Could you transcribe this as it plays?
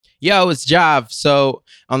Yo, it's Jav. So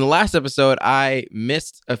on the last episode, I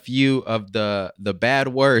missed a few of the bad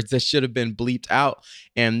words that should have been bleeped out.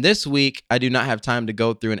 And this week, I do not have time to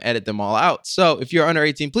go through and edit them all out. So if you're under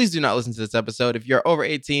 18, please do not listen to this episode. If you're over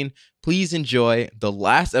 18, please enjoy the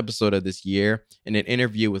last episode of this year in an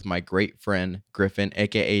interview with my great friend, Griffin,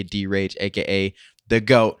 aka D-Rage, aka The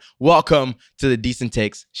GOAT. Welcome to the Decent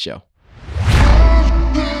Takes show.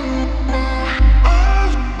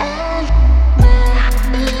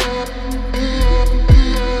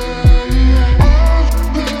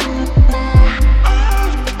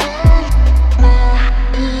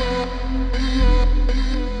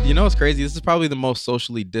 You know what's crazy? This is probably the most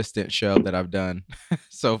socially distant show that I've done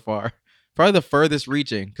so far. Probably the furthest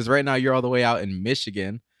reaching, because right now you're all the way out in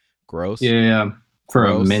Michigan. Gross. Yeah, for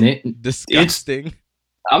Gross. a minute. Disgusting.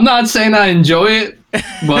 I'm not saying I enjoy it,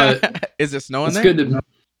 but is it snowing it's there? good to.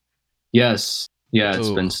 Yes. Yeah, it's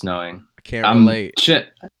Ooh. been snowing. I can't relate. Shit.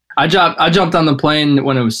 I jumped on the plane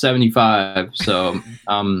when it was 75, so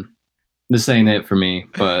this ain't it for me.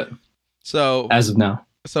 But So as of now,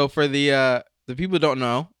 so for the people who don't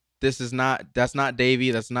know, that's not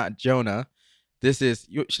Davey, that's not Jonah. This is,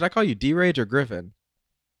 should I call you D-Rage or Griffin?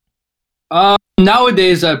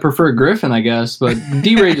 nowadays I prefer Griffin, I guess, but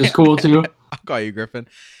D-Rage is cool too. I'll call you Griffin.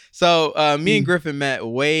 So me and Griffin met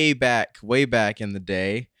way back in the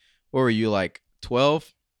day. What were you, like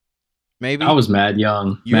 12? Maybe? I was mad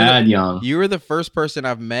young. Young. You were the first person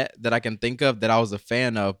I've met that I can think of that I was a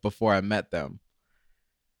fan of before I met them.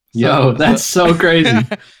 Yo, that's so crazy.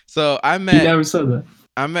 So You never said that.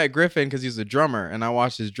 I met Griffin because he's a drummer, and I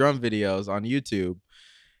watched his drum videos on YouTube.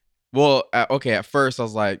 Well, at first I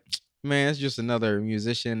was like, man, it's just another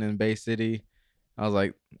musician in Bay City. I was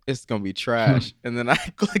like, it's gonna be trash. And then I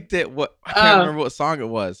clicked it. I can't remember what song it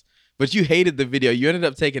was, but you hated the video. You ended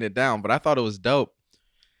up taking it down, but I thought it was dope.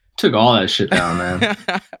 Took all that shit down, man.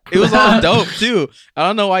 It was all dope too. I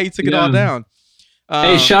don't know why you took it all down.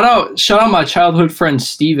 Hey, shout out my childhood friend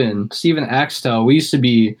Steven Axtell. We used to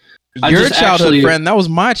be your childhood friend. That was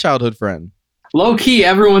my childhood friend. Low key,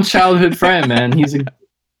 everyone's childhood friend, man. He's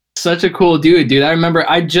such a cool dude. I remember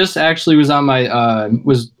I just actually was on my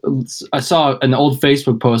I saw an old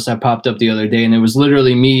Facebook post that popped up the other day, and it was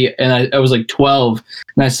literally me, and I was like 12,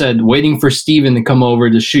 and I said waiting for Steven to come over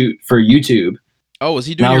to shoot for YouTube. Oh, was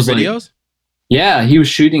he doing your videos? Yeah, he was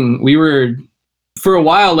shooting. We were for a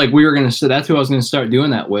while like we were gonna. So that's who I was gonna start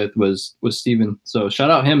doing that with was Steven. So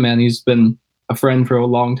shout out him, man. He's been a friend for a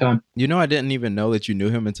long time. You know, I didn't even know that you knew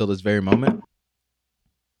him until this very moment.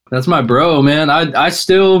 That's my bro, man. I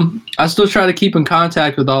still try to keep in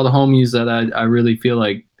contact with all the homies that I really feel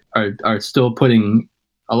like are still putting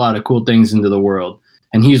a lot of cool things into the world,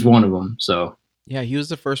 and he's one of them. So yeah, he was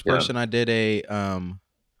the first person I did a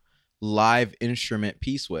live instrument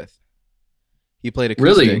piece with. He played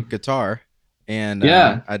acoustic guitar, and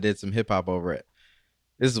I did some hip hop over it.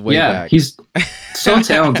 This is way back. He's so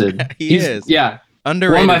talented. He's is. Yeah,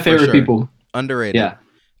 underrated. One of my favorite people. Underrated. Yeah.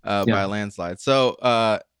 By a landslide.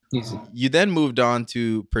 So you then moved on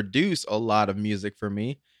to produce a lot of music for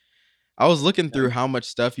me. I was looking through how much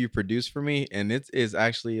stuff you produce for me, and it is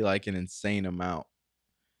actually like an insane amount.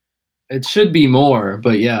 It should be more,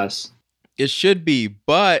 but yes. It should be,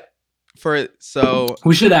 but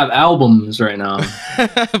we should have albums right now.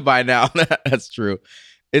 By now. That's true.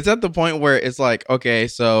 It's at the point where it's like, okay,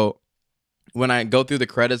 so when I go through the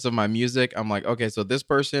credits of my music, I'm like, okay, so this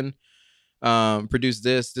person produced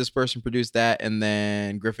this person produced that, and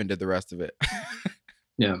then Griffin did the rest of it.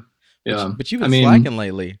 Yeah. But you've been slacking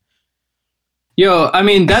lately. Yo, I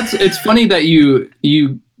mean, it's funny that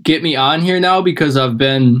you get me on here now because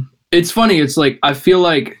it's funny. It's like, I feel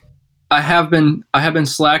like I have been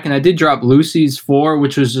slacking. I did drop Lucy's 4,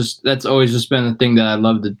 which was that's always just been a thing that I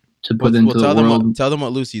love to put into the world. Tell them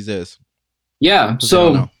what Lucy's is. Yeah.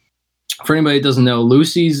 So for anybody that doesn't know,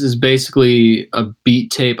 Lucy's is basically a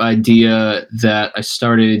beat tape idea that I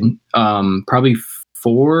started probably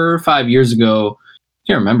 4 or 5 years ago.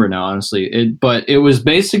 I can't remember now, honestly. But it was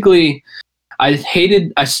basically, I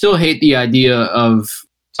still hate the idea of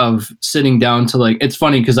sitting down to like, it's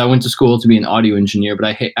funny because I went to school to be an audio engineer, but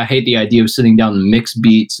I hate the idea of sitting down and mix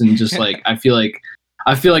beats and just like, I feel like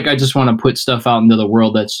I just want to put stuff out into the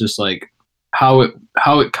world that's just like how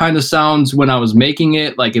it kind of sounds when I was making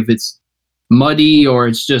it, like if it's muddy or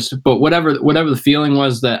it's just, but whatever the feeling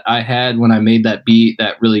was that I had when I made that beat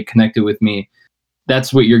that really connected with me,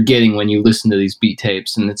 that's what you're getting when you listen to these beat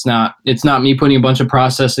tapes. And it's not me putting a bunch of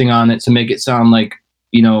processing on it to make it sound like,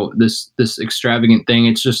 you know, this extravagant thing.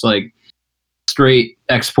 It's just like straight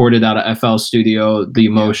exported out of FL Studio, the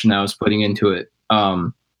emotion I was putting into it.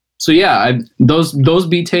 so yeah, those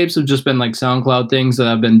beat tapes have just been like SoundCloud things that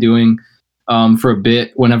I've been doing for a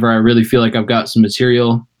bit. Whenever I really feel like I've got some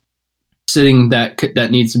material sitting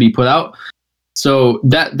that needs to be put out. So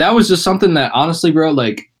that was just something that honestly, bro,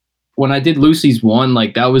 like when I did Lucy's one,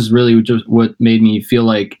 like that was really just what made me feel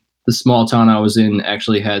like the small town I was in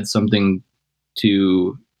actually had something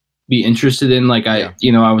to be interested in. Like I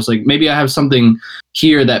was like, maybe I have something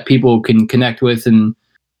here that people can connect with. And,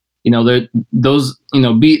 those,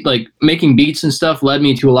 making beats and stuff led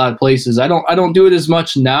me to a lot of places. I don't do it as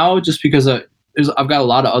much now just because I've got a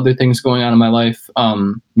lot of other things going on in my life,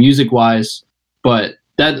 music wise, but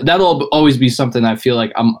that'll always be something I feel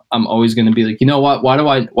like I'm always going to be like, you know what, why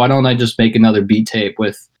don't I just make another beat tape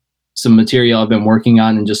with some material I've been working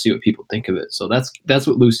on and just see what people think of it. So that's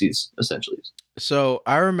what Lucy's essentially is. So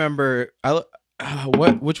I remember,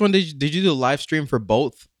 which one did you do a live stream for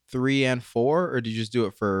both 3 and 4, or did you just do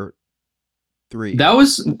it for 3? That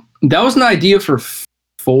was an idea for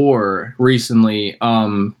 4 recently,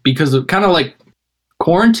 because of kind of like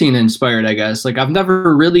quarantine inspired, I guess. Like I've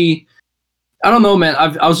never really, I don't know, man.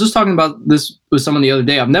 I was just talking about this with someone the other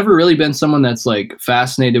day. I've never really been someone that's like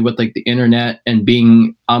fascinated with like the internet and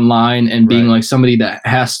being online and being like somebody that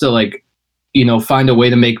has to like, find a way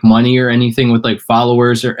to make money or anything with like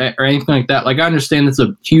followers or anything like that. Like I understand it's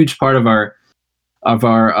a huge part of our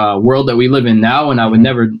world that we live in now, and I would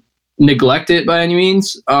never neglect it by any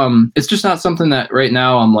means. It's just not something that right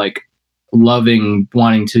now I'm like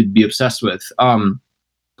wanting to be obsessed with.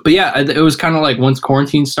 But yeah, it was kind of like once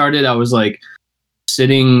quarantine started, I was like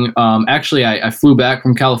sitting, actually I flew back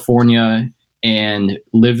from California and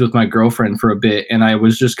lived with my girlfriend for a bit. And I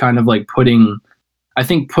was just kind of like putting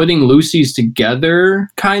Lucy's together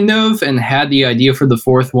kind of, and had the idea for the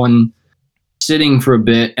 4th one sitting for a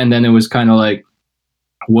bit. And then it was kind of like,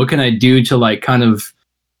 what can I do to like kind of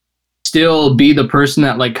still be the person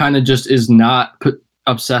that like kind of just is not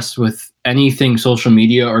obsessed with anything social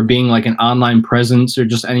media or being like an online presence or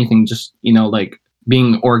just anything, just like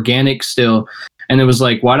being organic still. And it was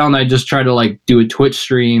like, why don't I just try to like do a Twitch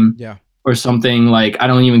stream or something? Like I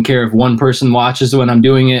don't even care if one person watches when I'm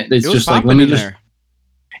doing it. It's just like, let me just,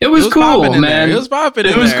 it was cool, man. It was popping.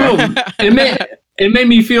 It was cool. It made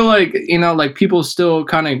me feel like, like people still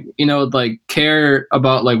kind of, like care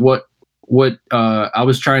about like what I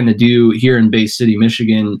was trying to do here in Bay City,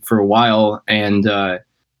 Michigan for a while. And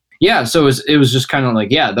so it was just kind of like,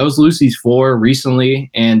 that was Lucy's 4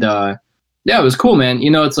 recently. And it was cool, man.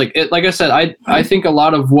 It's like, like I said, I think a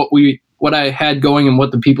lot of what I had going and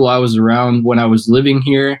what the people I was around when I was living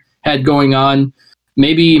here had going on,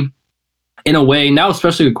 maybe in a way now,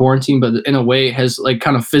 especially with quarantine, but in a way has like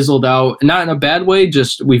kind of fizzled out, not in a bad way.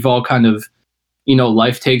 Just we've all kind of,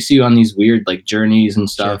 life takes you on these weird like journeys and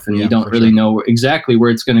stuff, and you don't really know exactly where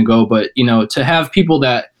it's going to go. But, to have people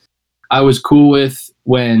that I was cool with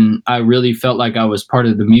when I really felt like I was part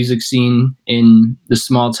of the music scene in the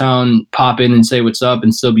small town pop in and say what's up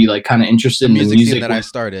and still be like kind of interested in the music scene that I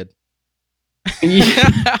started.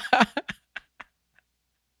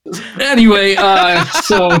 Anyway,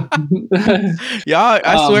 so y'all,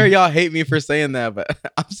 I swear y'all hate me for saying that, but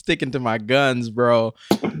I'm sticking to my guns, bro.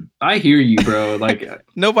 I hear you, bro. Like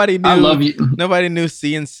nobody knew. I love you. Nobody knew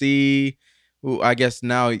CNC. Who I guess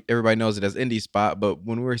now everybody knows it as Indie Spot, but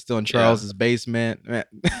when we were still in Charles's basement, man.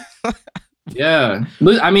 Yeah,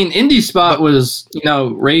 I mean, Indie Spot was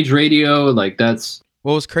Rage Radio. Like that's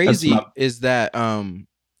what was crazy is that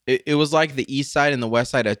it was like the East Side and the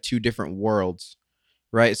West Side are 2 different worlds.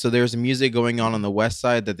 Right, so there's music going on the West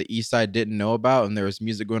Side that the East Side didn't know about, and there was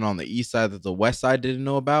music going on the East Side that the West Side didn't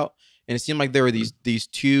know about, and it seemed like there were these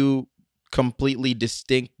 2 completely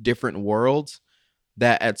distinct, different worlds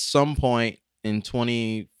that at some point in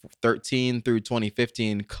 2013 through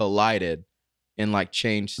 2015 collided and like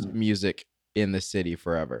changed music in the city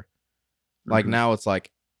forever. Like now it's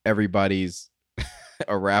like everybody's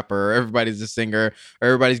a rapper, or everybody's a singer, or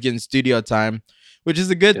everybody's getting studio time. Which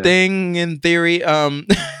is a good thing in theory,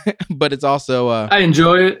 but it's also... I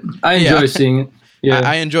enjoy it. I enjoy seeing it. Yeah,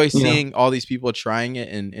 I enjoy seeing all these people trying it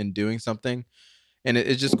and doing something. And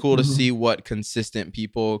it's just cool to see what consistent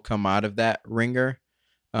people come out of that ringer.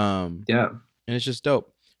 And it's just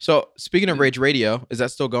dope. So speaking of Rage Radio, is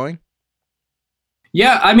that still going?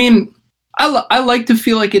 Yeah, I mean, I like to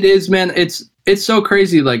feel like it is, man. It's so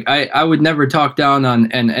crazy. Like I would never talk down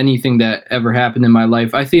on anything that ever happened in my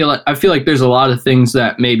life. I feel like there's a lot of things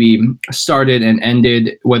that maybe started and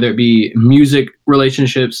ended, whether it be music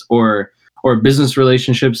relationships or business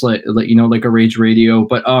relationships, like like a Rage Radio.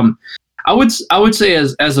 But I would say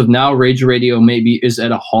as of now, Rage Radio maybe is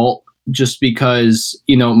at a halt, just because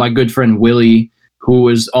my good friend Willie, who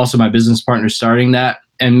was also my business partner starting that,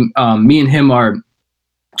 me and him are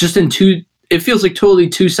just in two. It feels like totally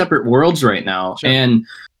two separate worlds right now. Sure. And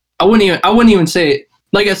I wouldn't even say,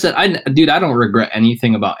 like I said, I don't regret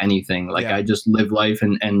anything about anything. Like I just live life,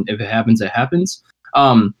 and if it happens, it happens.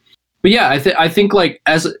 But yeah, I think like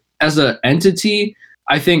as an entity,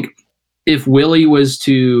 I think if Willie was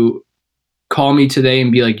to call me today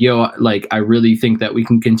and be like, yo, like I really think that we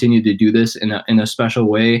can continue to do this in a special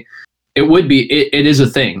way, it is a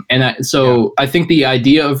thing. And I think the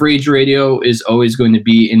idea of Rage Radio is always going to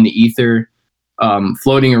be in the ether,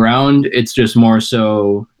 floating around. It's just more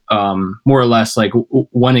so, more or less like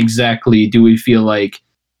when exactly do we feel like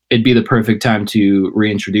it'd be the perfect time to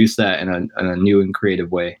reintroduce that in a new and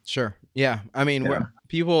creative way. Sure. Yeah. I mean,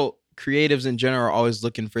 creatives in general are always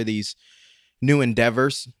looking for these new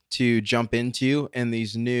endeavors to jump into and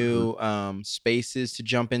these new spaces to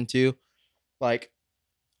jump into. Like,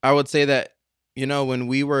 I would say that, when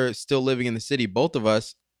we were still living in the city, both of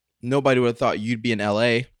us, nobody would have thought you'd be in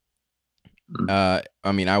LA.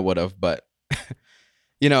 I mean, I would have, but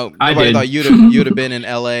nobody thought you'd have been in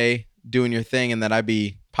LA doing your thing, and that I'd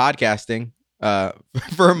be podcasting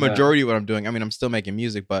for a majority of what I'm doing. I mean, I'm still making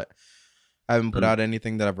music, but I haven't put out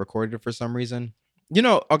anything that I've recorded for some reason.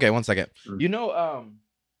 Okay, one second.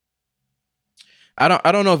 I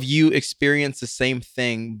don't know if you experience the same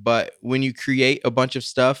thing, but when you create a bunch of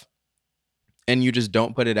stuff and you just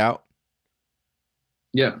don't put it out.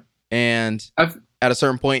 Yeah. And at a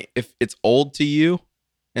certain point, if it's old to you,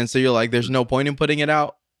 and so you're like, there's no point in putting it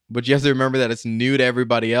out, but you have to remember that it's new to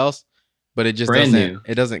everybody else, but it just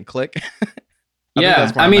doesn't click.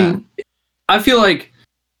 I mean, I feel like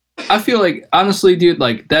honestly, dude,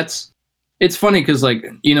 like it's funny because like,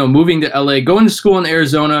 moving to LA, going to school in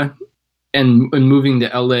Arizona and moving to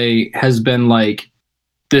LA has been like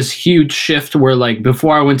this huge shift where like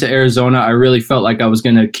before I went to Arizona, I really felt like I was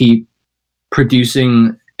going to keep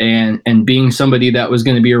producing and being somebody that was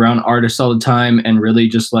going to be around artists all the time and really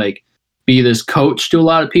just like be this coach to a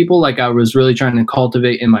lot of people. Like I was really trying to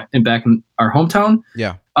cultivate back in our hometown.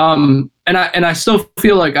 Yeah. And I still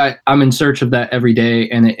feel like I'm in search of that every day,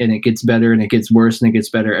 and it gets better and it gets worse and it gets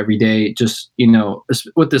better every day. Just,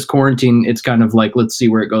 with this quarantine, it's kind of like, let's see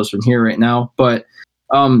where it goes from here right now. But,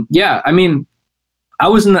 yeah, I mean,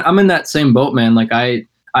 I'm in that same boat, man. Like I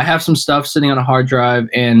have some stuff sitting on a hard drive,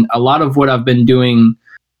 and a lot of what I've been doing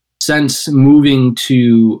since moving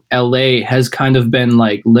to LA has kind of been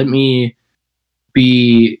like,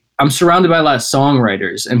 I'm surrounded by a lot of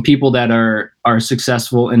songwriters and people that are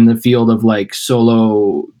successful in the field of like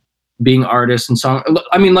solo being artists and song.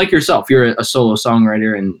 I mean, like yourself, you're a solo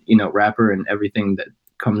songwriter and, rapper and everything that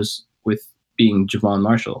comes with being Javon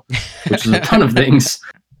Marshall, which is a ton of things.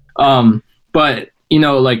 But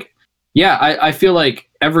like, yeah, I feel like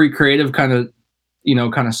every creative kind of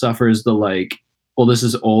suffers the like, well, this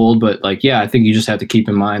is old, but like, yeah, I think you just have to keep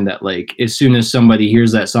in mind that like, as soon as somebody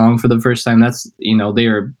hears that song for the first time, that's, they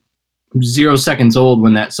are 0 seconds old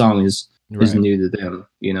when that song is new to them.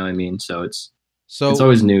 You know what I mean? So it's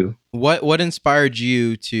always new. What inspired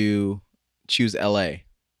you to choose LA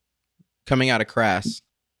coming out of Crass?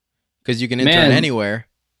 Because you can intern anywhere.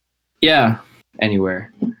 Yeah.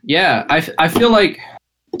 Anywhere. Yeah. I feel like,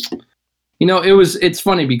 it's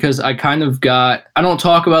funny because I kind of I don't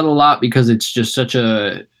talk about it a lot because it's just such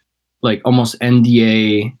a like almost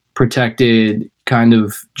NDA protected kind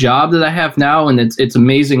of job that I have now, and it's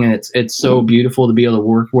amazing, and it's so beautiful to be able to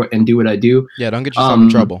work and do what I do. Yeah, don't get yourself in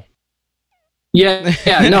trouble. Yeah,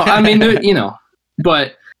 no, I mean,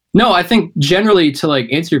 but no, I think generally to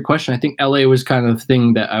like answer your question, I think LA was kind of the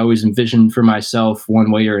thing that I always envisioned for myself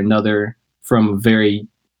one way or another from a very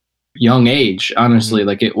young age. Honestly,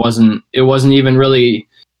 like it wasn't even really.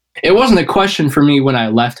 It wasn't a question for me when I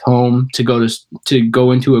left home to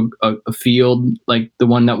go into a field like the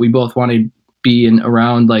one that we both wanted to be in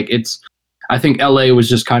around. Like I think LA was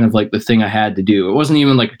just kind of like the thing I had to do. It wasn't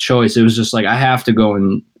even like a choice. It was just like, I have to go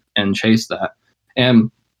and chase that.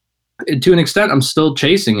 And to an extent, I'm still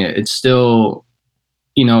chasing it. It's still,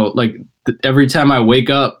 like every time I wake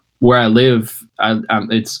up where I live,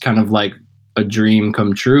 it's kind of like a dream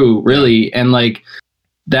come true, really. And like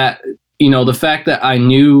that, the fact that I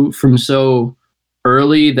knew from so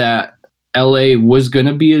early that LA was going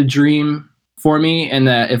to be a dream for me, and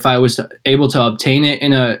that if I was able to obtain it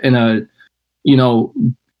in a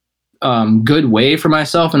good way for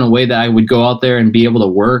myself, in a way that I would go out there and be able to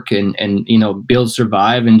work and be able to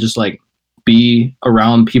survive and just like be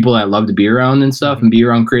around people that I love to be around and stuff, and be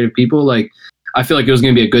around creative people, like I feel like it was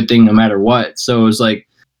going to be a good thing no matter what. So it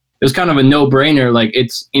was kind of a no-brainer. Like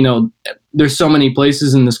it's, there's so many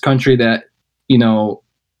places in this country that,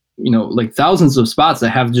 like thousands of spots that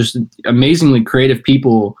have just amazingly creative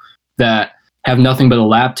people that have nothing but a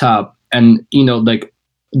laptop. And, like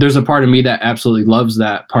there's a part of me that absolutely loves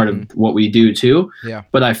that part of what we do too. Yeah.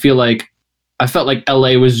 But I felt like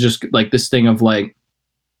LA was just like this thing of like,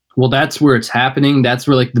 well, that's where it's happening. That's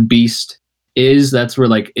where like the beast is. That's where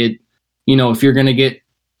like it, if you're going to get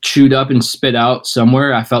chewed up and spit out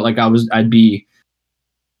somewhere, I felt like I'd be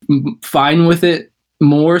fine with it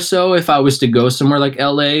more so if I was to go somewhere like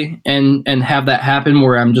LA and have that happen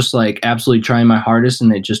where I'm just like absolutely trying my hardest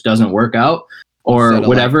and it just doesn't work out or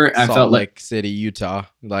whatever. Like I felt like Lake City, Utah.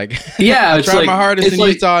 Like yeah, I tried my hardest in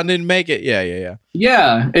like, Utah and didn't make it. Yeah.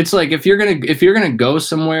 Yeah, it's like if you're gonna go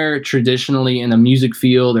somewhere traditionally in a music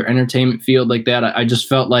field or entertainment field like that, I just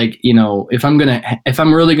felt like if I'm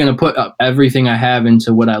really gonna put up everything I have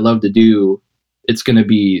into what I love to do, it's gonna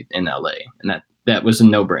be in LA, and that was a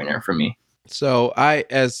no-brainer for me. So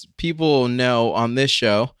as people know on this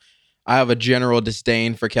show, I have a general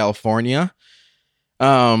disdain for California.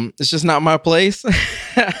 It's just not my place.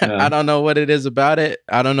 I don't know what it is about it.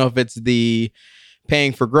 I don't know if it's the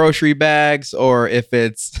paying for grocery bags or if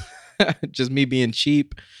it's just me being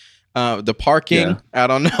cheap. The parking, I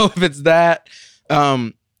don't know if it's that.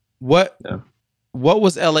 What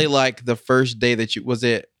was LA like the first day that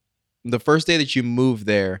you moved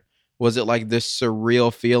there? Was it like this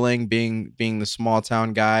surreal feeling being the small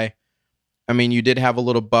town guy? I mean, you did have a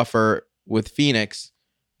little buffer with Phoenix,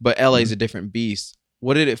 but LA is a different beast.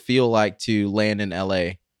 What did it feel like to land in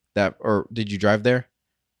LA? Or did you drive there?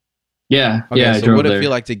 Yeah. Okay, yeah. So what did it feel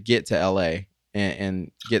like to get to LA and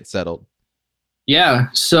get settled? Yeah.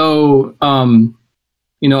 So,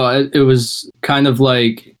 it was kind of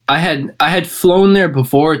like I had flown there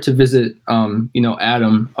before to visit,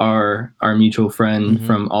 Adam, our mutual friend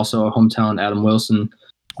from also our hometown, Adam Wilson.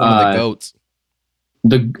 One of the goats.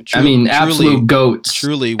 Absolute goats.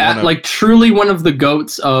 Truly one of the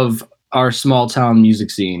goats of our small town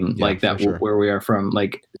music scene, like that, sure. Where we are from,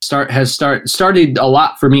 like started a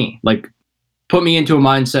lot for me, like put me into a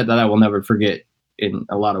mindset that I will never forget in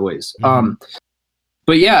a lot of ways.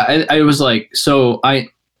 But yeah, I was like, so I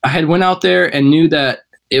had went out there and knew that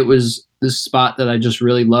it was this spot that I just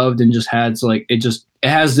really loved and just had, so like, it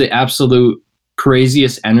has the absolute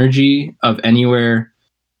craziest energy of anywhere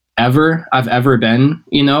I've ever been,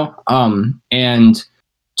 and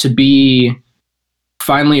to be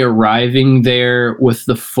finally arriving there with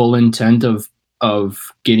the full intent of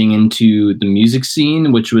getting into the music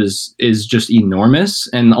scene, which is just enormous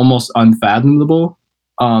and almost unfathomable.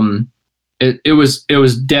 It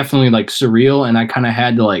was definitely like surreal, and I kind of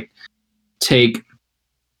had to like take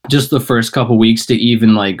just the first couple weeks to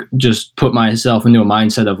even like just put myself into a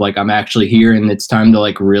mindset of like, I'm actually here and it's time to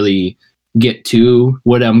like really get to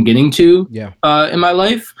what I'm getting to in my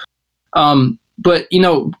life. But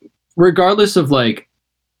regardless of like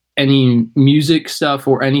any music stuff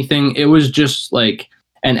or anything, it was just like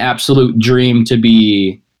an absolute dream to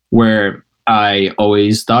be where I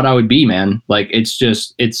always thought I would be, man. Like it's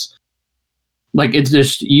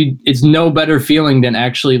no better feeling than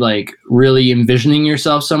actually like really envisioning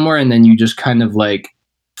yourself somewhere, and then you just kind of like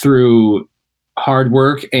through hard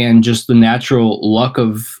work and just the natural luck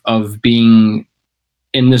of being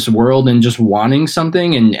in this world and just wanting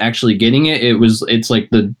something and actually getting it. It's like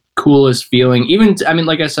the coolest feeling. Even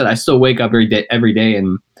like I said, I still wake up every day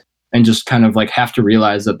and just kind of like have to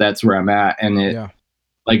realize that that's where I'm at, and it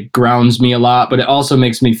like grounds me a lot, but it also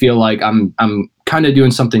makes me feel like I'm kind of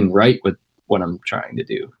doing something right with what I'm trying to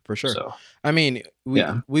do. For sure. So, I mean,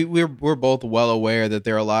 we're both well aware that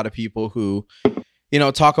there are a lot of people who,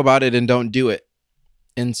 talk about it and don't do it.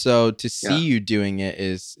 And so to see you doing it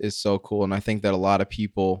is so cool. And I think that a lot of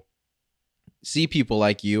people see people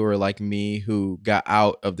like you or like me who got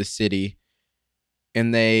out of the city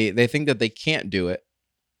and they think that they can't do it.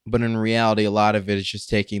 But in reality, a lot of it is just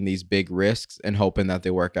taking these big risks and hoping that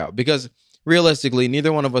they work out. Because realistically,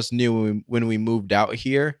 neither one of us knew when we moved out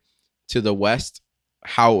here to the West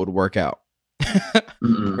how it would work out.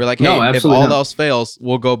 We're like, hey, if all else fails,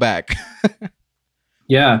 we'll go back.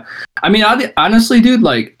 Yeah. I mean, honestly, dude,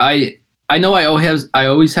 like I know I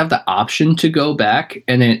always have the option to go back,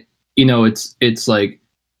 and it, it's like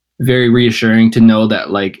very reassuring to know that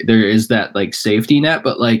like there is that like safety net,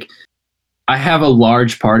 but like I have a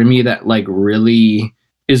large part of me that like really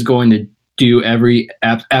is going to do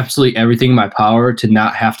absolutely everything in my power to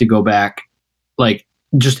not have to go back, like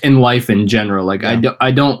just in life in general. Like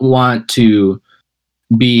I don't want to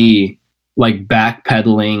be like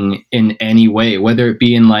backpedaling in any way, whether it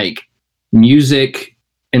be in like music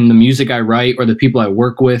and the music I write or the people I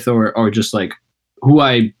work with or just like who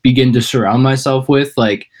I begin to surround myself with.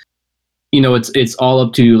 Like it's all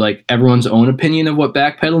up to like everyone's own opinion of what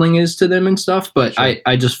backpedaling is to them and stuff. But Sure.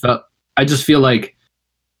 I just feel like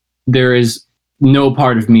there is no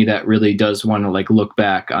part of me that really does want to like look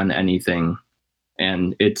back on anything.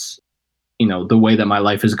 And it's, the way that my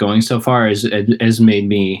life is going so far has made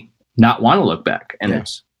me not want to look back. And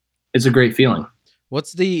it's a great feeling.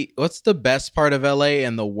 What's the best part of LA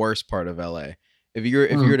and the worst part of LA? If you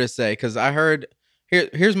were to say, because I heard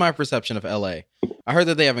here's my perception of LA. I heard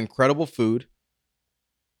that they have incredible food,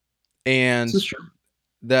 and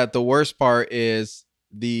that the worst part is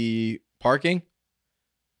the parking,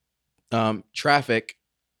 traffic,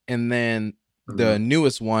 and then the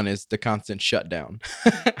newest one is the constant shutdown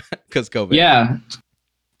because COVID. Yeah.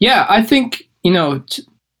 I think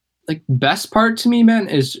like best part to me, man,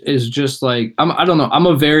 is just like I don't know. I'm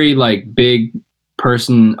a very like big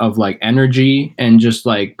person of like energy and just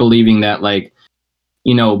like believing that like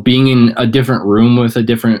being in a different room with a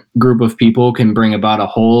different group of people can bring about a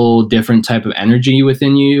whole different type of energy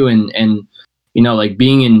within you, and like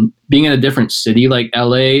being in a different city like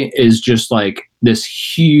LA is just like this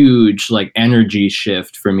huge like energy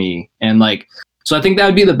shift for me. And like, so I think that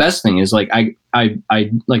would be the best thing is like I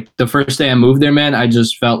like the first day I moved there, man, I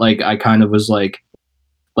just felt like I kind of was like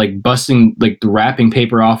busting like the wrapping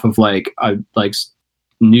paper off of like a like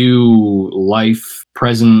new life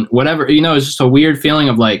present, whatever, it's just a weird feeling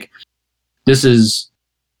of like, this is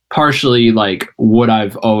partially like what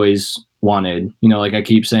I've always wanted, like I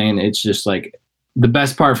keep saying, it's just like the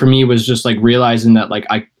best part for me was just like realizing that like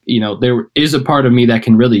there is a part of me that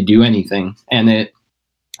can really do anything, and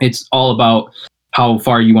it's all about how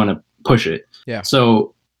far you want to push it. Yeah.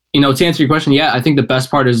 So, to answer your question, I think the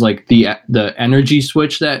best part is like the energy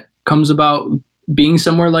switch that comes about being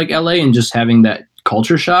somewhere like LA and just having that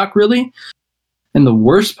culture shock, really. And the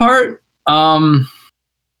worst part,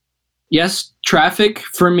 yes, traffic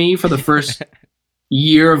for me for the first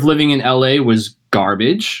year of living in LA was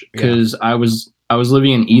garbage because I was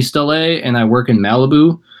living in East LA and I work in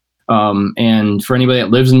Malibu. And for anybody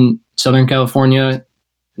that lives in Southern California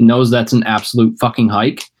knows that's an absolute fucking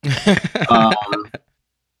hike.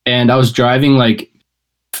 And I was driving like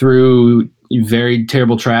through very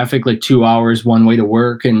terrible traffic, like 2 hours one way to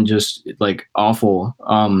work, and just like awful.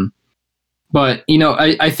 But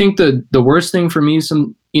I think the worst thing for me is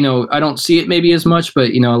I don't see it maybe as much, but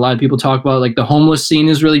a lot of people talk about like the homeless scene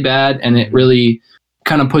is really bad, and it really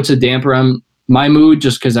kind of puts a damper on my mood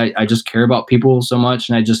just because I just care about people so much,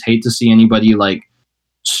 and I just hate to see anybody like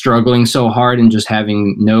struggling so hard and just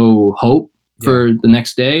having no hope for the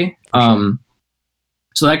next day. Sure.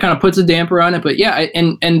 So that kind of puts a damper on it, but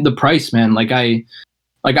and the price, man,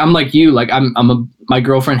 I'm like you, like my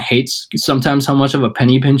girlfriend hates sometimes how much of a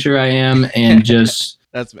penny pincher I am, and just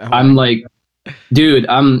I'm like, dude,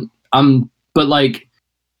 but like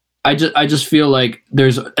I just feel like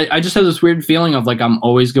I just have this weird feeling of like I'm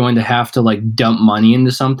always going to have to like dump money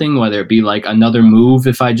into something, whether it be like another move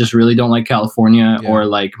if I just really don't like California, or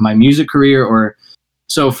like my music career, or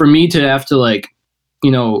so for me to have to like,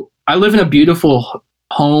 I live in a beautiful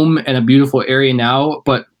home and a beautiful area now,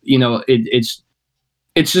 but it's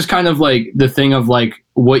just kind of like the thing of like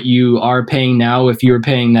what you are paying now. If you were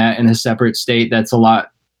paying that in a separate state that's a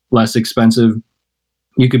lot less expensive,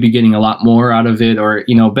 you could be getting a lot more out of it, or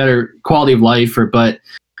better quality of life. But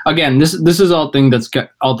again, this is all things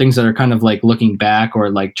that are kind of like looking back, or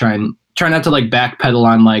like try not to like backpedal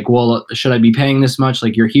on like, well, should I be paying this much?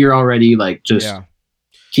 Like, you're here already, like just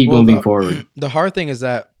keep moving forward. The hard thing is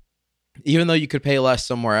that even though you could pay less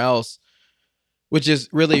somewhere else, which is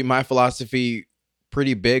really my philosophy,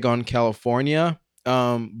 pretty big on California,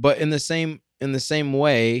 but in the same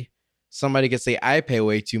way, somebody could say I pay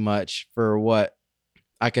way too much for what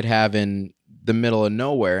I could have in the middle of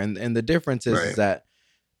nowhere, and the difference is that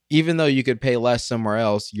even though you could pay less somewhere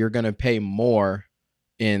else, you're gonna pay more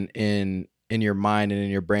in your mind and in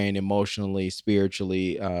your brain, emotionally,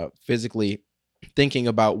 spiritually, physically, thinking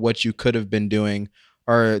about what you could have been doing,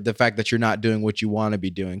 or the fact that you're not doing what you want to be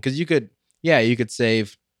doing. Because you could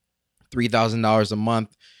save $3,000 a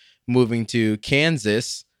month moving to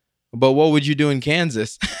Kansas, but what would you do in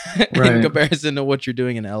Kansas in comparison to what you're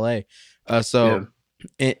doing in LA? I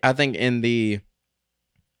think in the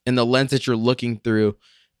lens that you're looking through,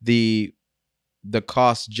 the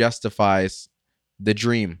cost justifies the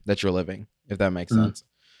dream that you're living, if that makes sense.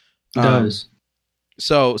 It does.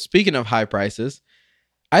 So speaking of high prices,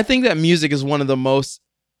 I think that music is one of the most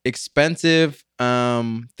expensive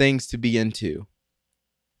things to be into.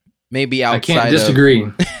 Maybe outside. I can't disagree.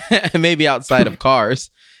 Maybe outside of cars.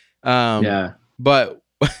 But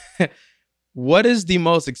what is the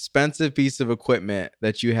most expensive piece of equipment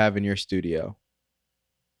that you have in your studio?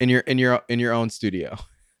 in your own studio?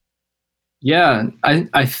 Yeah,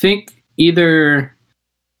 I think either,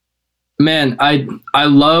 man, I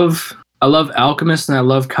love Alchemist and I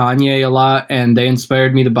love Kanye a lot, and they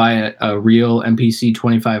inspired me to buy a real MPC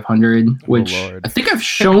 2500, which Lord. I think I've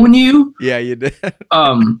shown you. Yeah, you did.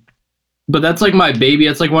 But that's like my baby.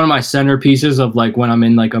 It's like one of my centerpieces of like when I'm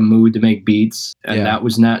in like a mood to make beats, and that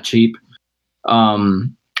was not cheap.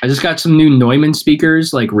 I just got some new Neumann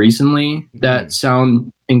speakers like recently that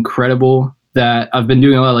sound incredible, that I've been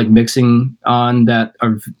doing a lot of like mixing on, that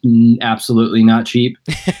are absolutely not cheap.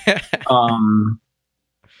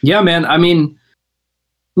 Yeah, man. I mean,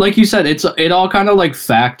 like you said, it all kind of like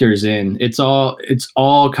factors in. It's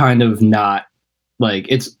all kind of not like,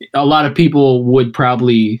 it's a lot of people would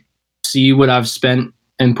probably see what I've spent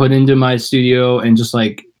and put into my studio, and just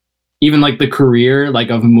like even like the career like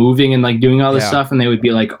of moving and like doing all this stuff, and they would be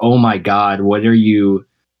like, "Oh my God, what are you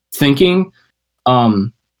thinking?"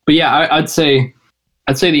 But yeah, I'd say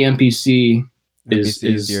the MPC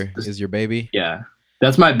is your baby. Yeah,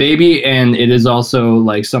 that's my baby, and it is also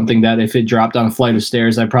like something that if it dropped on a flight of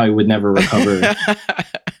stairs, I probably would never recover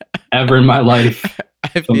ever in my life.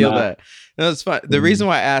 I feel that. No, it's fine. The reason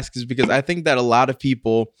why I ask is because I think that a lot of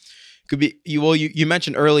people could be you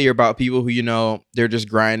mentioned earlier about people who, they're just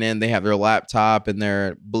grinding, they have their laptop and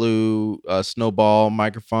their blue snowball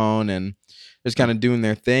microphone and just kind of doing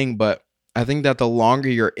their thing. But I think that the longer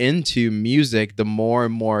you're into music, the more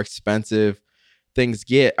and more expensive things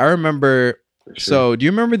get. I remember, so do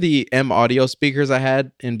you remember the M Audio speakers I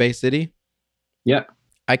had in Bay City? Yeah.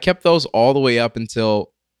 I kept those all the way up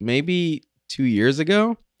until maybe 2 years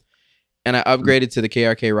ago. And I upgraded to the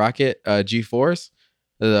KRK Rocket G4s,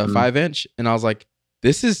 the 5-inch. And I was like,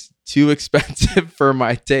 this is too expensive for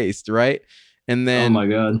my taste, right? And then oh my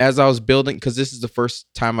God, as I was building, because this is the first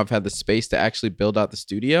time I've had the space to actually build out the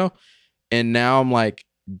studio. And now I'm like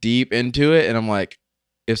deep into it. And I'm like,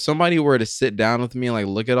 if somebody were to sit down with me and like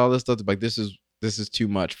look at all this stuff, like this is too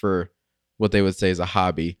much for what they would say is a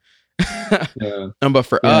hobby. But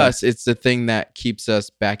for us, it's the thing that keeps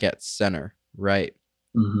us back at center, right?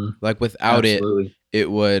 Like without it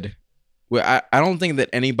would. I don't think that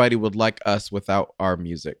anybody would like us without our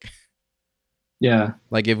music. Yeah,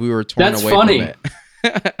 like if we were torn That's away funny. from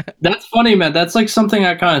it. That's funny, man. That's like something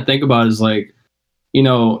I kind of think about is like,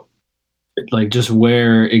 like just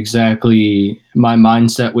where exactly my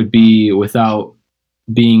mindset would be without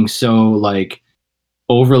being so like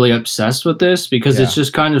overly obsessed with this, because it's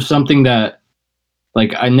just kind of something that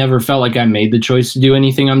like I never felt like I made the choice to do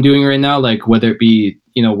anything I'm doing right now, like whether it be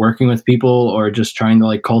working with people or just trying to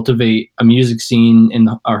like cultivate a music scene in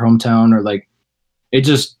our hometown, or like it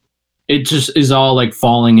just is all like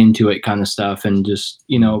falling into it kind of stuff, and just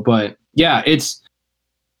but yeah, it's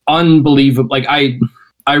unbelievable. Like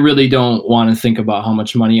I really don't want to think about how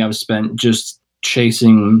much money I've spent just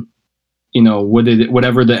chasing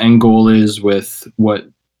whatever the end goal is with what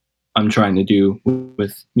I'm trying to do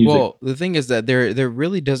with music. Well, the thing is that there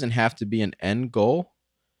really doesn't have to be an end goal,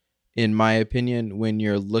 in my opinion, when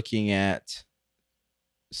you're looking at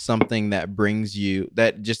something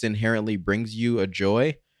that just inherently brings you a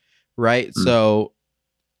joy, right? So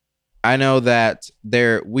I know that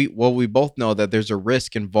we both know that there's a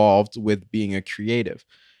risk involved with being a creative.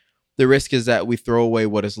 The risk is that we throw away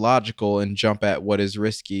what is logical and jump at what is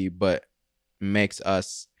risky but makes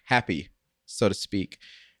us happy, so to speak.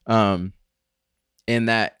 And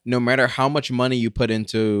that no matter how much money you put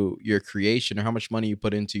into your creation, or how much money you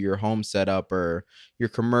put into your home setup or your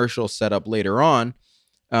commercial setup later on,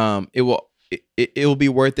 it will be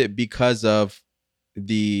worth it because of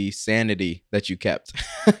the sanity that you kept.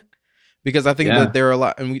 Because I think that there are a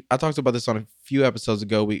lot, and I talked about this on a few episodes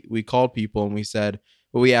ago. We called people and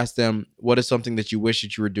we asked them, what is something that you wish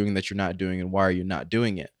that you were doing that you're not doing, and why are you not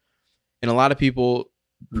doing it? And a lot of people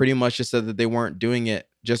pretty much just said that they weren't doing it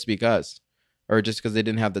just because, or just because they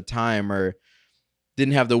didn't have the time or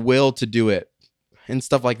didn't have the will to do it and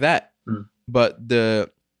stuff like that. But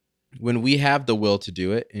when we have the will to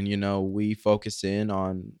do it, and we focus in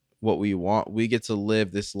on what we want, we get to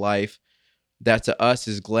live this life that to us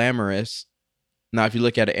is glamorous. Now, if you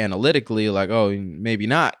look at it analytically, like, oh, maybe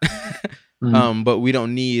not. But we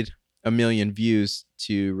don't need 1 million views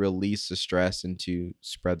to release the stress and to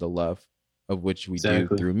spread the love of which we do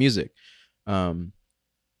through music.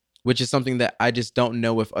 Which is something that I just don't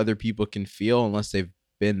know if other people can feel unless they've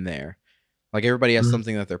been there. Like everybody has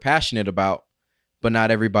something that they're passionate about, but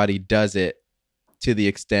not everybody does it to the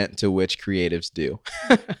extent to which creatives do.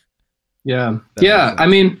 Yeah. I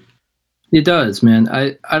mean, it does, man.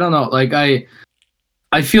 I don't know. Like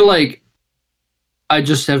I feel like I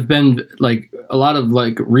just have been like a lot of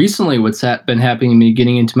like recently what's been happening to me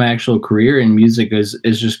getting into my actual career in music is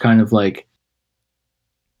just kind of like,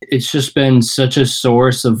 it's just been such a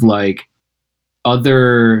source of like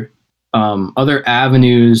other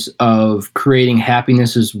avenues of creating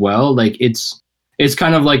happiness as well. Like it's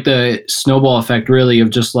kind of like the snowball effect really of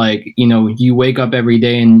just like, you know, you wake up every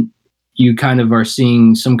day and you kind of are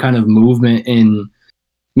seeing some kind of movement in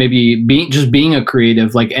maybe being a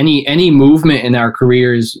creative, like any movement in our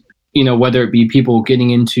careers, you know, whether it be people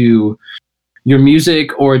getting into your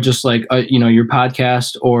music or just like, you know, your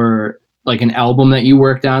podcast or like an album that you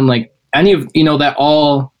worked on, like any of, you know, that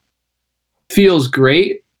all feels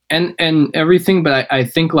great and everything. But I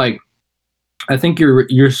think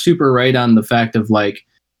you're super right on the fact of like,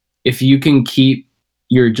 if you can keep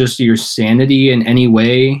your sanity in any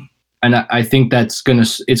way, and I think it's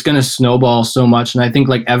gonna snowball so much. And I think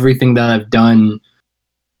like everything that I've done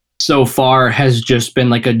so far has just been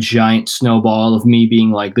like a giant snowball of me being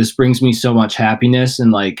like, this brings me so much happiness.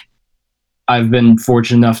 And like, I've been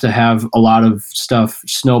fortunate enough to have a lot of stuff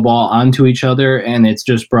snowball onto each other. And it's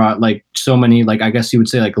just brought like so many, like, I guess you would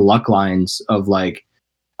say like luck lines of like,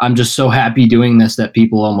 I'm just so happy doing this that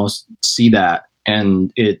people almost see that.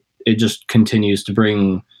 And it just continues to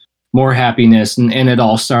bring more happiness. And it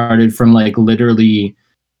all started from like literally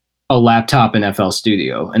a laptop in FL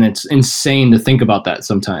Studio. And it's insane to think about that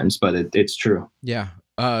sometimes, but it's true. Yeah.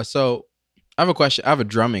 So I have a question. I have a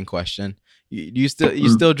drumming question. You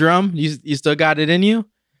still drum? You still got it in you?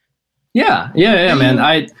 Yeah,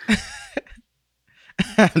 man.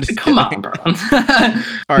 Come on, bro.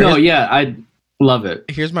 No, yeah, I love it.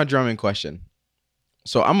 Here's my drumming question.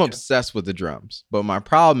 So I'm obsessed with the drums, but my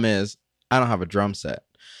problem is I don't have a drum set.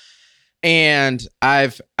 And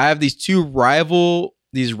I have these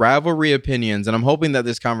rivalry opinions, and I'm hoping that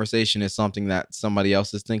this conversation is something that somebody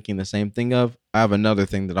else is thinking the same thing of. I have another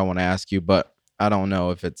thing that I want to ask you, but I don't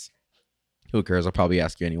know if it's, who cares? I'll probably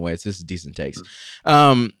ask you anyway. This is decent takes.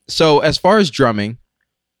 So as far as drumming,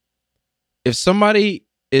 if somebody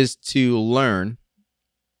is to learn,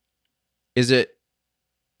 is it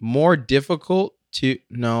more difficult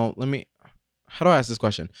how do I ask this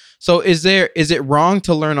question? So is it wrong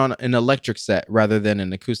to learn on an electric set rather than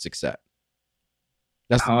an acoustic set?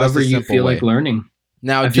 That's however you feel like learning.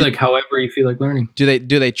 Now, I feel like however you feel like learning. Do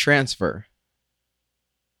they transfer?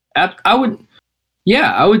 I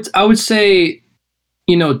would say,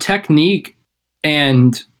 you know, technique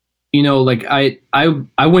and, you know, like I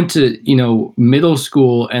went to, you know, middle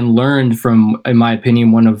school and learned from, in my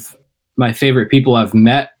opinion, one of my favorite people I've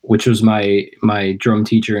met, which was my drum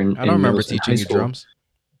teacher. I don't remember teaching you drums.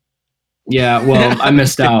 Yeah, well, I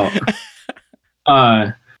missed out.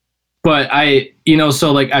 But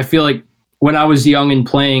so like, I feel like when I was young and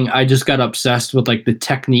playing, I just got obsessed with like the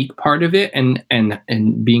technique part of it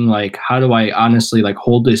and being like, how do I honestly like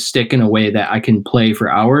hold this stick in a way that I can play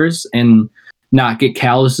for hours and not get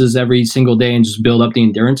calluses every single day and just build up the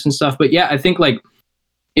endurance and stuff. But yeah, I think like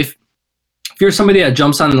if you're somebody that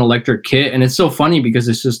jumps on an electric kit, and it's so funny because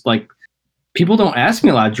it's just like, people don't ask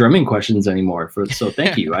me a lot of drumming questions anymore. So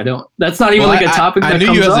thank you. That's not even like a topic that comes up.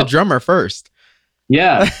 I knew you as a drummer first.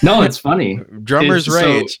 Yeah. No, it's funny. Drummers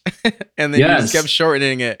rage. And then you just kept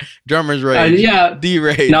shortening it. Drummers rage. Yeah.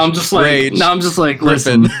 D-rage. Now I'm just like,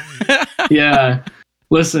 listen. Yeah.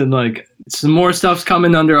 Listen, like some more stuff's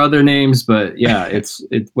coming under other names, but yeah, it's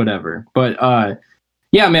whatever. But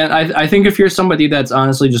yeah, man, I think if you're somebody that's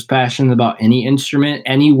honestly just passionate about any instrument,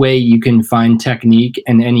 any way you can find technique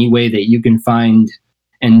and any way that you can find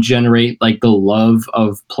and generate like the love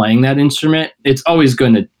of playing that instrument, it's always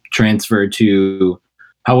going to transfer to.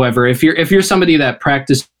 However, if you're somebody that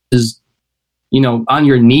practices, you know, on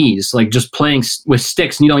your knees, like just playing with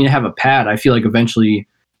sticks and you don't even have a pad, I feel like eventually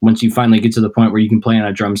once you finally get to the point where you can play on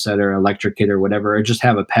a drum set or electric kit or whatever, or just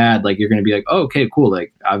have a pad, like you're going to be like, oh, okay, cool.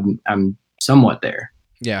 Like I'm somewhat there.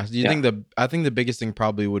 Yeah. Do you think I think the biggest thing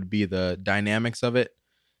probably would be the dynamics of it,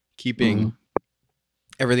 keeping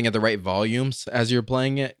everything at the right volumes as you're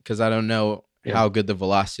playing it. Cause I don't know how good the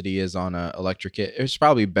velocity is on a electric kit. It's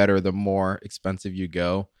probably better the more expensive you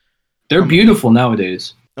go. They're beautiful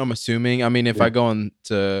nowadays. I'm assuming. I mean, if I go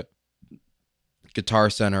into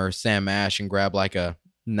Guitar Center or Sam Ash and grab like a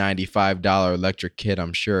 $95 electric kit,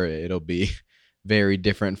 I'm sure it'll be very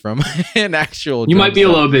different from an actual. You might be a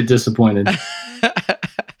little bit disappointed.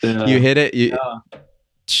 You hit it.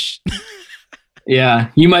 Yeah,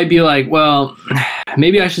 you might be like, well,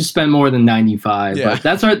 maybe I should spend more than 95. Yeah. But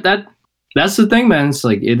that's the thing, man. It's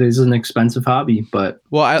like it is an expensive hobby, but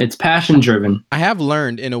it's passion driven. I have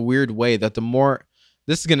learned in a weird way that the more,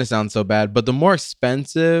 this is gonna sound so bad, but the more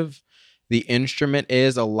expensive the instrument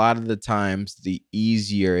is, a lot of the times the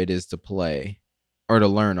easier it is to play or to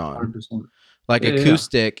learn on. 100%. Like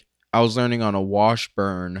acoustic, I was learning on a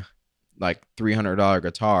Washburn, like $300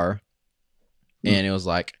 guitar, and it was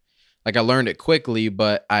like I learned it quickly,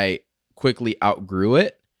 but I quickly outgrew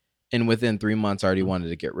it, and within 3 months I already wanted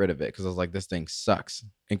to get rid of it because I was like, this thing sucks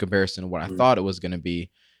in comparison to what I thought it was going to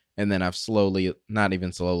be. And then I've not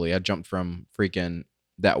even slowly, I jumped from freaking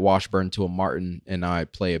that Washburn to a Martin, and now I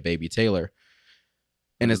play a Baby Taylor,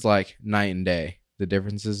 and it's like night and day, the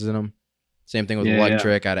differences in them. Same thing with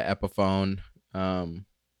electric. I had an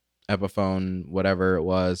Epiphone, whatever it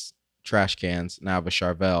was, trash cans. Now I have a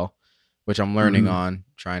Charvel, which I'm learning on,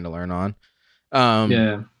 trying to learn on.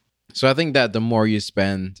 So I think that the more you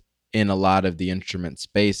spend in a lot of the instrument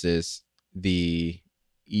spaces, the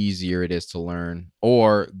easier it is to learn,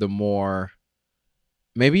 or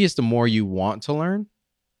maybe it's the more you want to learn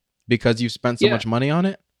because you've spent so much money on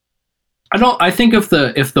it. I think if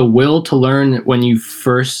the will to learn when you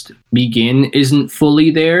first begin isn't fully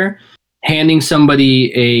there, handing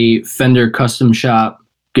somebody a Fender Custom Shop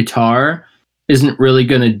guitar isn't really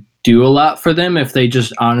going to do a lot for them if they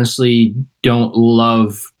just honestly don't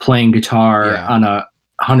love playing guitar on a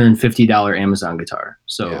 $150 Amazon guitar.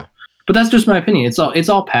 So, but that's just my opinion. It's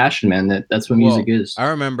all passion, man. That's what music is. I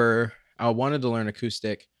remember I wanted to learn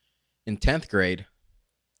acoustic in 10th grade,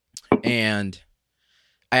 and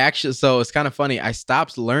so it's kind of funny. I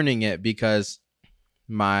stopped learning it because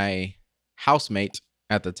my housemate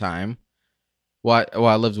at the time,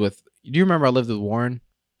 I lived with. Do you remember I lived with Warren?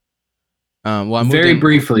 I moved very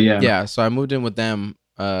briefly, yeah. Yeah, so I moved in with them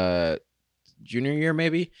junior year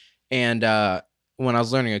maybe, and when I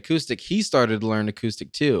was learning acoustic, he started to learn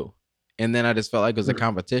acoustic too, and then I just felt like it was a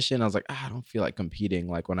competition. I was like, I don't feel like competing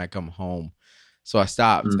like when I come home, so I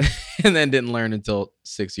stopped, and then didn't learn until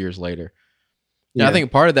 6 years later. Yeah. I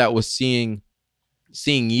think part of that was seeing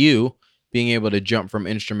you being able to jump from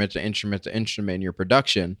instrument to instrument to instrument in your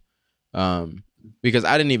production. Because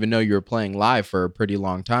I didn't even know you were playing live for a pretty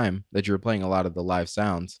long time, that you were playing a lot of the live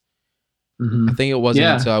sounds. I think it wasn't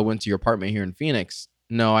until I went to your apartment here in Phoenix.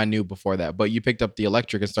 No, I knew before that, but you picked up the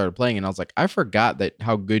electric and started playing, and I was like, I forgot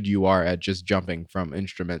how good you are at just jumping from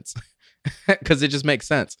instruments, because it just makes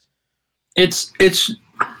sense. It's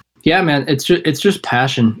yeah, man. It's just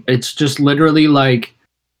passion. It's just literally like,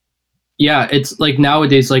 it's like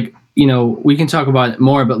nowadays, like, we can talk about it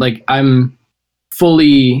more, but like I'm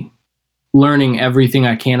fully learning everything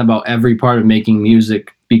I can about every part of making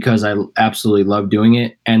music because I absolutely love doing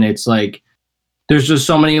it. And it's like, there's just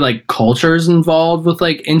so many like cultures involved with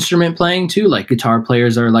like instrument playing too. Like guitar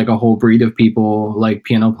players are like a whole breed of people, like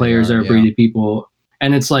piano players are a breed of people.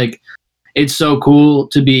 And it's like, it's so cool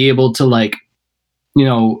to be able to like,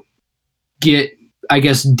 get, I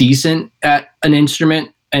guess, decent at an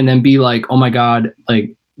instrument and then be like, oh my God,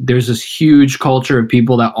 like there's this huge culture of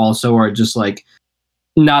people that also are just like,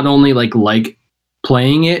 not only like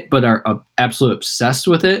playing it, but are absolutely obsessed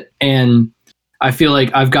with it. And I feel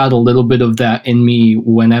like I've got a little bit of that in me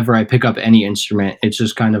whenever I pick up any instrument. It's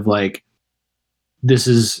just kind of like, this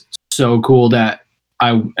is so cool that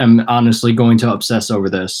I am honestly going to obsess over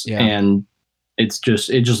this. Yeah. And it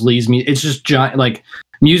just leads me. It's just giant. Like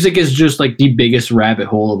music is just like the biggest rabbit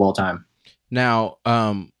hole of all time. Now,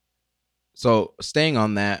 so staying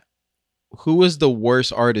on that, who is the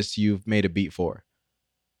worst artist you've made a beat for?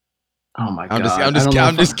 Oh my God! I'm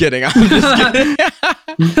just kidding. Let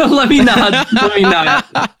me not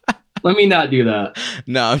do that.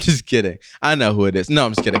 No, I'm just kidding. I know who it is. No,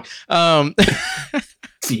 I'm just kidding.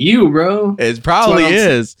 It's you, bro. It probably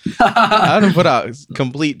is. I done put out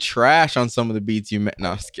complete trash on some of the beats you made.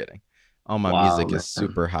 No, I'm just kidding. All my music is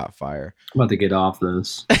super hot fire. I'm about to get off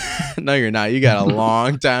this. No, you're not. You got a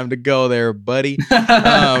long time to go there, buddy.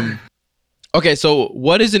 Okay, so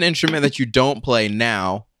what is an instrument that you don't play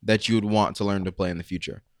now that you would want to learn to play in the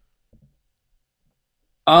future?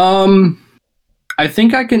 I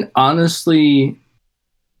think I can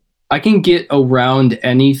get around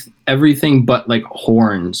everything but like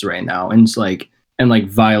horns right now, and it's like, and like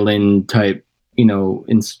violin type,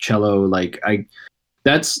 in cello. Like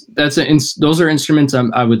those are instruments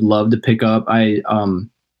I would love to pick up. I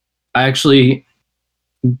actually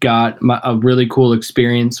got a really cool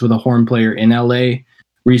experience with a horn player in LA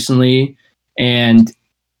recently, and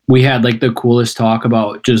we had like the coolest talk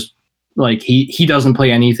about just like he doesn't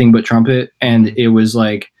play anything but trumpet, and it was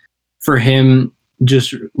like for him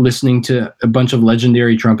just listening to a bunch of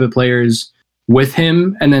legendary trumpet players with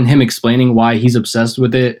him and then him explaining why he's obsessed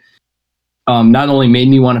with it, not only made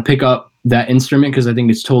me want to pick up that instrument because I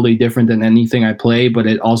think it's totally different than anything I play, but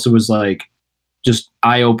it also was like just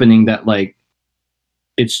eye-opening that like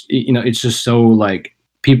it's, you know, it's just so like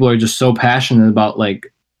people are just so passionate about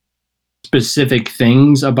like specific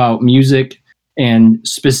things about music and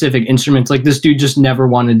specific instruments. Like this dude just never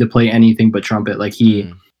wanted to play anything but trumpet. Like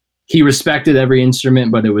he respected every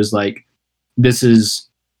instrument, but it was like, this is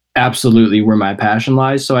absolutely where my passion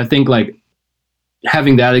lies. So I think like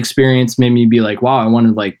having that experience made me be like, wow, I want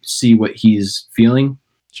to like see what he's feeling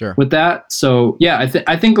with that. So yeah,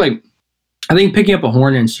 I think picking up a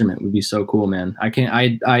horn instrument would be so cool, man.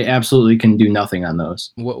 I absolutely can do nothing on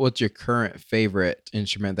those. What's your current favorite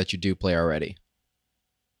instrument that you do play already?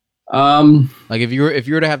 Like if you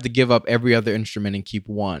were to have to give up every other instrument and keep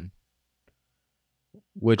one,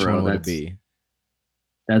 which one would it be?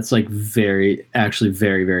 That's like very,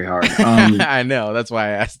 very hard. I know. That's why I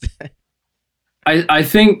asked. I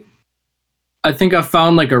think I've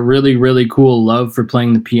found like a really, really cool love for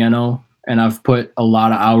playing the piano, and I've put a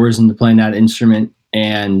lot of hours into playing that instrument.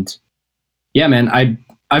 And yeah, man,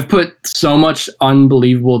 I've put so much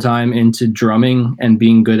unbelievable time into drumming and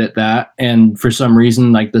being good at that. And for some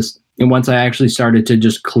reason, like this, and once I actually started to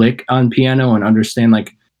just click on piano and understand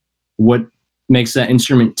like what makes that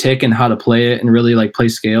instrument tick and how to play it and really like play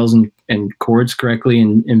scales and chords correctly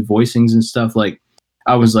and voicings and stuff, like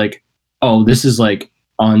I was like, oh, this is like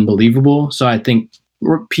unbelievable. So I think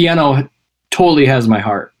piano totally has my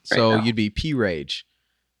heart. So you'd be P Rage.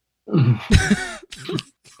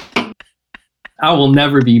 I will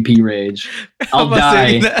never be P Rage. I'll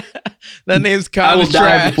die. That name's kind of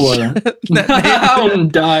trash. I will die before. I will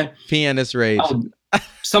die. Pianist Rage.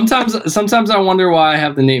 Sometimes I wonder why I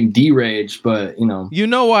have the name D Rage, but you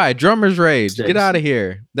know why. Drummers Rage. Get out of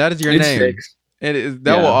here. That is your name.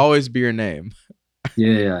 That will always be your name.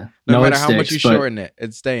 Yeah. No matter how much you shorten it,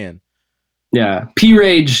 it's staying. Yeah. P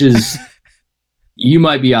Rage is you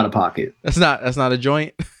might be out of pocket. That's not a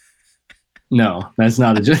joint. No, that's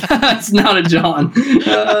not a joint. That's not a John.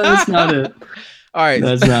 That's not it. All right.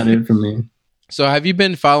 That's not it for me. So have you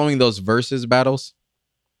been following those versus battles?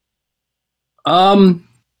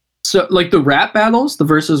 So like the rap battles, the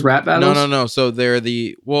versus rap battles? No. So they're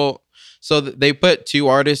they put two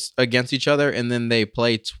artists against each other and then they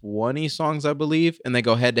play 20 songs, I believe, and they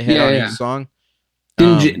go head to head on each song.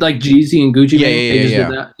 Like Jeezy and Gucci Mane?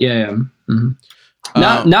 Did that? Yeah. Mm-hmm.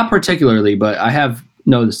 Not particularly, but I have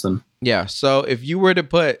noticed them. Yeah. So if you were to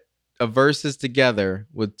put a versus together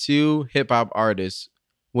with two hip hop artists,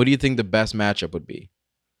 what do you think the best matchup would be?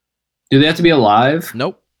 Do they have to be alive?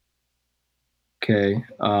 Nope. Okay.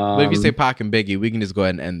 But if you say Pac and Biggie, we can just go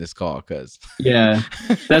ahead and end this call, cause yeah,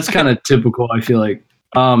 that's kind of typical. I feel like.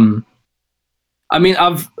 I mean,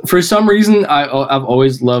 for some reason I've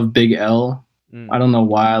always loved Big L. I don't know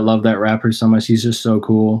why I love that rapper so much. He's just so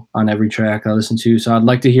cool on every track I listen to. So I'd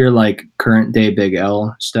like to hear like current day Big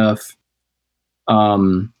L stuff.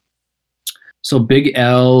 So Big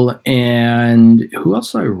L, and who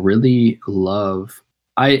else do I really love?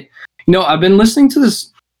 I've been listening to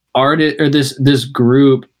this artist or this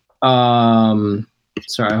group.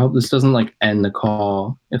 Sorry, I hope this doesn't like end the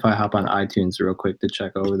call if I hop on iTunes real quick to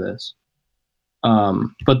check over this.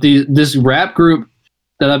 But this rap group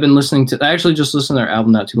that I've been listening to, I actually just listened to their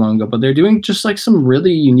album not too long ago, but they're doing just like some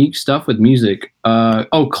really unique stuff with music.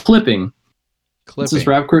 Clipping. It's this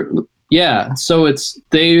rap group. Yeah. So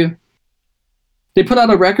they put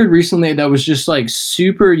out a record recently that was just like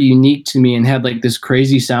super unique to me and had like this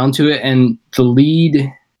crazy sound to it. And the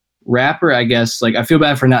lead rapper, I guess, like I feel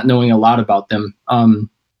bad for not knowing a lot about them.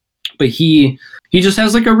 But he just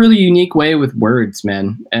has like a really unique way with words,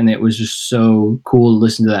 man. And it was just so cool to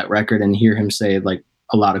listen to that record and hear him say like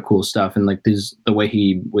a lot of cool stuff. And like the way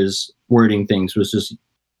he was wording things was just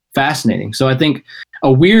fascinating. So I think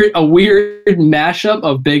a weird mashup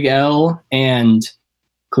of Big L and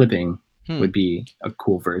Clipping would be a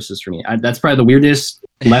cool versus for me. That's probably the weirdest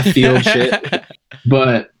left field shit.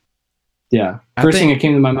 But yeah, first thing that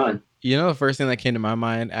came to my mind. You know, the first thing that came to my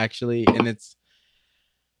mind actually, and it's,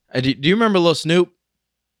 do you remember Lil Snoop?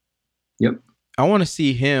 Yep. I want to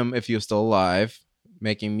see him, if he was still alive,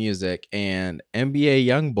 making music, and NBA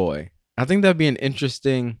YoungBoy. I think that'd be an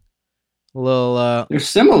interesting little. They're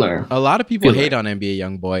similar. A lot of people hate on NBA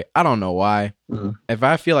YoungBoy. I don't know why. Mm-hmm. If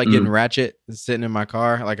I feel like getting ratchet sitting in my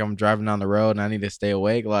car, like I'm driving down the road and I need to stay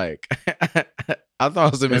awake, like I thought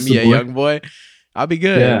it was an NBA YoungBoy. I'll be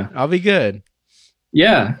good. Yeah. I'll be good.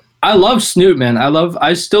 Yeah. I love Snoop, man.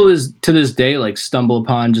 I still to this day like stumble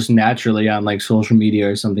upon just naturally on like social media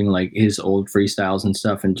or something like his old freestyles and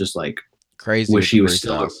stuff, and just like crazy. Wish he was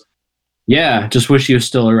still. Yeah, just wish he was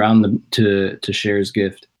still around to share his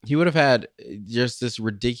gift. He would have had just this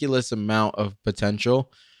ridiculous amount of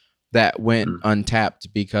potential that went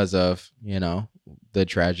untapped because of the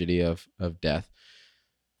tragedy of death.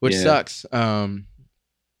 which Yeah. sucks.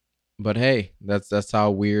 But hey, that's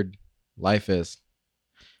how weird life is.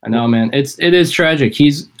 I know, man. It is tragic.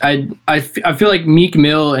 I feel like Meek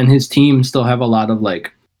Mill and his team still have a lot of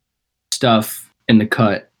like stuff in the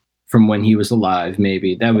cut from when he was alive.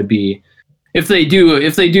 Maybe that would be if they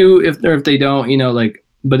don't, you know, like.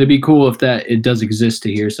 But it'd be cool if that it does exist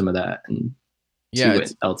to hear some of that and see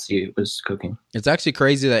what else he was cooking. It's actually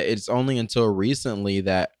crazy that it's only until recently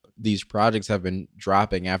that these projects have been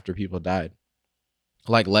dropping after people died.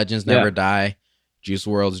 Like Legends Never Die, Juice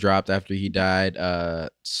WRLD's dropped after he died.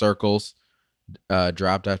 Circles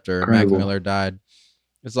dropped after Mac Miller died.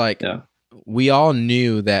 It's like we all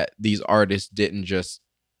knew that these artists didn't just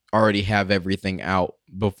already have everything out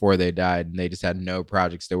before they died, and they just had no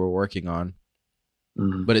projects they were working on.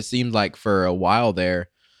 But it seemed like for a while there,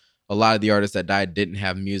 a lot of the artists that died didn't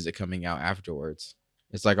have music coming out afterwards.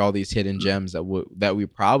 It's like all these hidden gems that we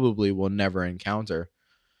probably will never encounter.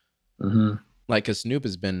 Like, cause Snoop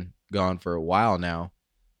has been gone for a while now.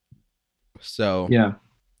 So yeah,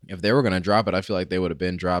 if they were gonna drop it, I feel like they would have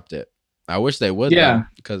been dropped it. I wish they would. Yeah,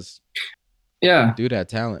 because dude had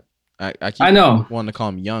talent. I know. Wanting to call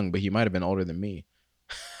him young, but he might have been older than me.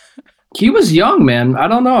 He was young, man. I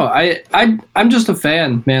don't know. I'm just a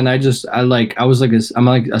fan, man. I'm like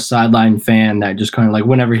a sideline fan that just kind of like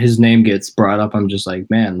whenever his name gets brought up, I'm just like,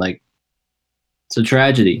 man, like it's a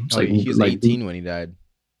tragedy. It's he was like 18 when he died.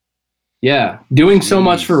 Yeah, doing so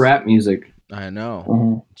much for rap music. I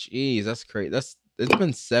know. Jeez, that's crazy. It's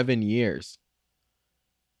been 7 years.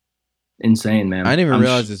 Insane, man. I didn't even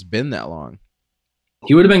realize it's been that long.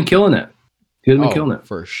 He would have been killing it. He would have been killing it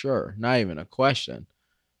for sure. Not even a question.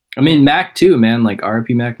 I mean, Mac too, man. Like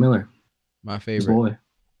R.I.P. Mac Miller, my favorite. His boy.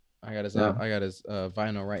 I got his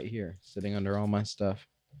vinyl right here, sitting under all my stuff.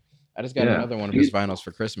 I just got another one of his vinyls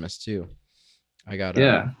for Christmas too. I got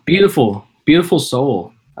beautiful, beautiful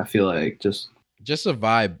soul. I feel like just a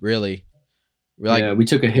vibe, really. We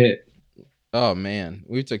took a hit. Oh man,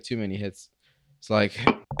 we took too many hits. It's like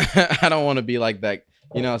I don't want to be like that.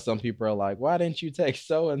 You know, some people are like, "Why didn't you take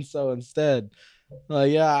so and so instead?"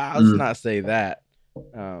 Like, yeah, let's not say that.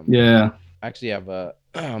 I actually have a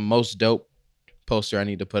Most Dope poster I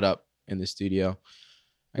need to put up in the studio.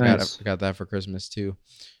 I got that for Christmas too.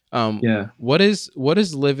 What is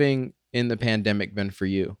living in the pandemic been for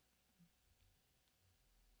you?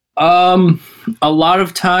 A lot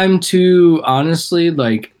of time to honestly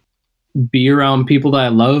like be around people that I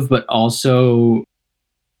love, but also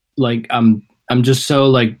like I'm just so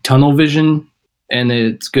like tunnel vision, and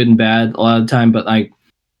it's good and bad a lot of the time, but like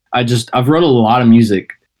I've wrote a lot of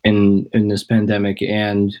music in this pandemic,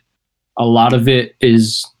 and a lot of it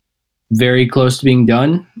is very close to being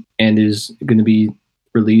done and is going to be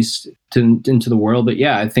released into the world. But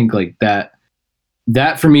yeah, I think like that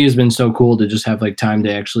for me has been so cool to just have like time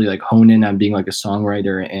to actually like hone in on being like a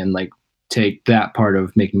songwriter and like take that part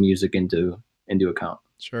of making music into account.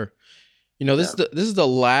 Sure. You know, this is the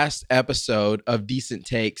last episode of Decent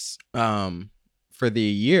Takes for the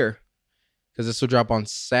year, because this will drop on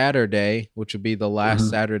Saturday, which would be the last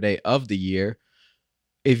Saturday of the year.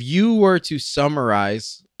 If you were to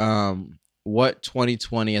summarize what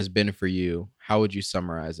 2020 has been for you, how would you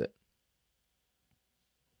summarize it?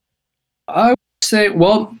 I would say,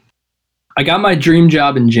 well, I got my dream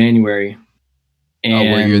job in January.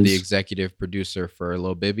 And where you're the executive producer for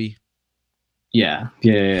Lil Bibby? Yeah.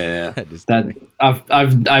 That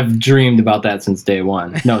I've dreamed about that since day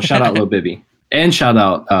one. No, shout out Lil Bibby. And shout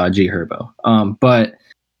out G Herbo. But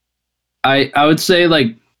I would say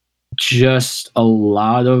like just a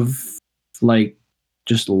lot of like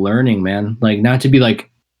just learning, man. Like not to be like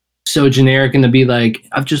so generic and to be like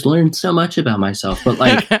I've just learned so much about myself, but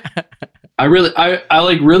like I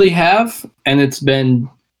like really have, and it's been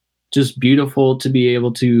just beautiful to be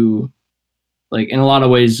able to like in a lot of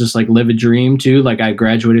ways just like live a dream too. Like I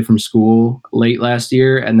graduated from school late last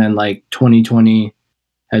year, and then like 2020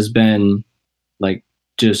 has been like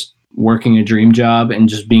just working a dream job and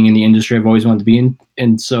just being in the industry I've always wanted to be in.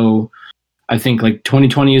 And so I think like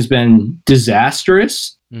 2020 has been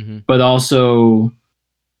disastrous, but also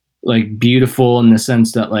like beautiful in the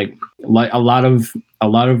sense that like a lot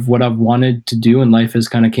of what I've wanted to do in life has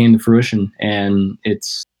kind of came to fruition, and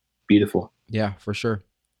it's beautiful. Yeah, for sure.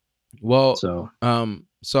 Well, so I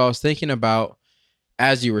was thinking about,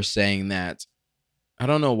 as you were saying that, I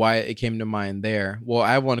don't know why it came to mind there. Well,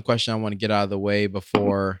 I have one question I want to get out of the way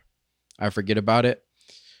before I forget about it.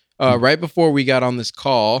 Right before we got on this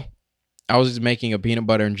call, I was just making a peanut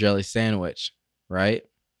butter and jelly sandwich, right?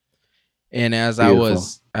 And as I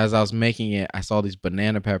was making it, I saw these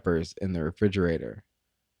banana peppers in the refrigerator.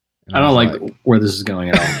 I don't like where this is going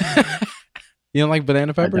at all. You don't like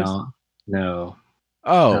banana I peppers? don't. No,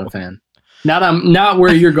 not Oh, a fan. Not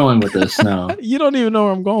where you're going with this. No, you don't even know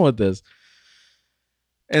where I'm going with this.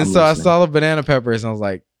 And I'm so I listening. saw the banana peppers and I was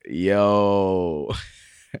like, yo,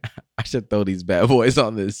 I should throw these bad boys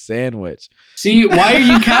on this sandwich. See, why are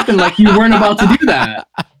you capping like you weren't about to do that?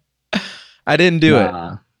 I didn't do it,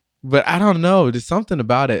 Nah. but I don't know. Just something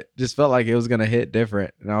about it just felt like it was going to hit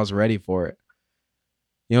different and I was ready for it.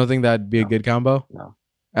 You don't think that'd be a No. good combo No.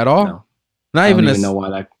 at all? No. Not I even don't even know why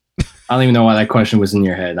that. I don't even know why that question was in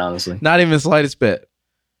your head. Honestly, not even the slightest bit.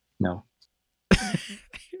 no.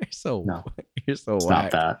 You're so No. You're so It's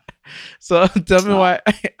whack. not that. So tell It's me why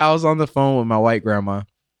I was on the phone with my white grandma,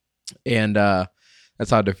 and that's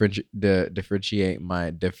how I differentiate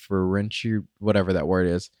my whatever that word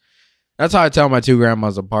is. That's how I tell my two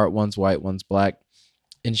grandmas apart. One's white, one's black.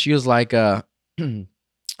 And she was like, have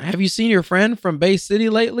you seen your friend from Bay City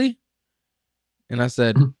lately? And I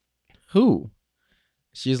said, who?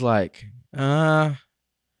 She's like,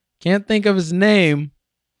 can't think of his name.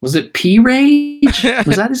 Was it P Rage?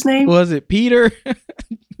 Was that his name? Was it Peter?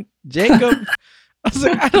 Jacob? I was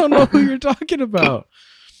like, I don't know who you're talking about.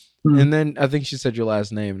 And then I think she said your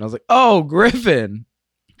last name. And I was like, oh, Griffin.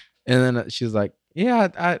 And then she was like,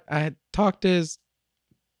 yeah, I talked to his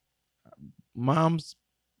mom's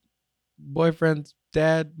boyfriend's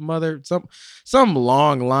dad, mother, some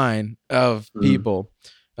long line of people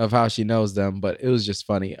of how she knows them, but it was just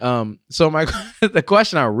funny. So the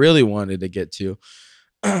question I really wanted to get to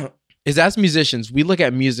is, as musicians, we look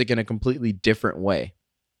at music in a completely different way,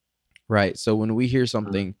 right? So when we hear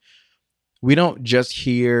something, we don't just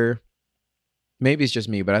hear, maybe it's just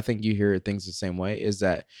me, but I think you hear things the same way, is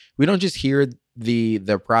that we don't just hear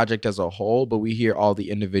the project as a whole, but we hear all the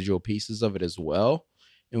individual pieces of it as well.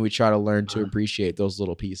 And we try to learn to appreciate those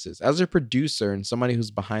little pieces. As a producer and somebody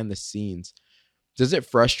who's behind the scenes, does it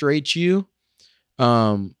frustrate you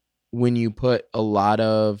when you put a lot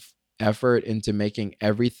of effort into making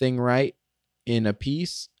everything right in a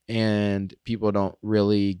piece and people don't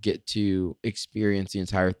really get to experience the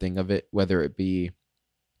entire thing of it, whether it be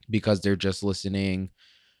because they're just listening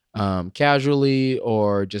casually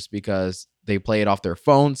or just because they play it off their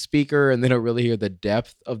phone speaker and they don't really hear the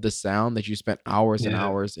depth of the sound that you spent hours and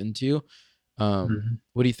hours into?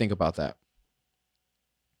 What do you think about that?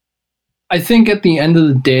 I think at the end of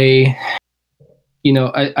the day,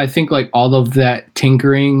 I think like all of that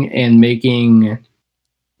tinkering and making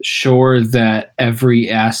sure that every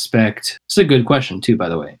aspect, it's a good question too, by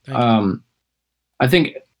the way. I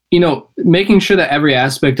think, making sure that every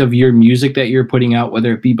aspect of your music that you're putting out,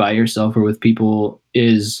 whether it be by yourself or with people,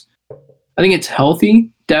 I think it's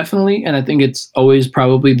healthy, definitely. And I think it's always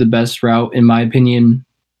probably the best route, in my opinion,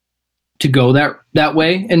 to go that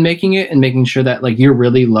way and making sure that like you're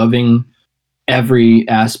really loving every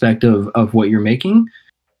aspect of what you're making.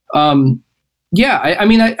 I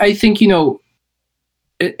think,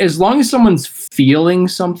 as long as someone's feeling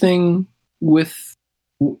something with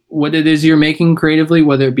what it is you're making creatively,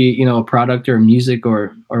 whether it be, a product or music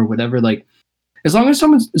or whatever, like as long as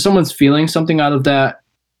someone's feeling something out of that,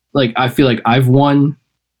 like I feel like I've won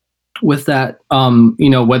with that.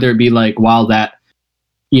 Whether it be like, wow, that,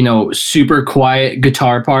 super quiet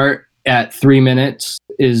guitar part at 3 minutes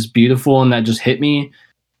is beautiful and that just hit me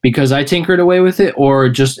because I tinkered away with it, or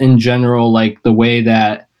just in general, like the way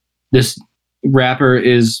that this rapper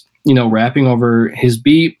is, rapping over his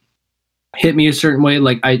beat hit me a certain way.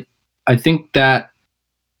 Like I think that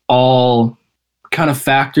all kind of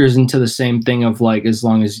factors into the same thing of like, as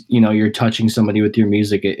long as, you're touching somebody with your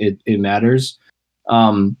music, it matters.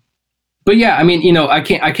 But yeah, I mean, I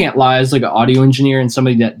can't lie, as like an audio engineer and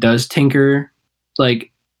somebody that does tinker,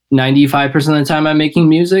 like 95% of the time I'm making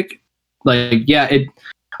music, like, yeah,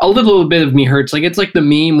 a little bit of me hurts. Like, it's like the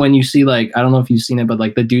meme when you see, like, I don't know if you've seen it, but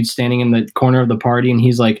like the dude standing in the corner of the party and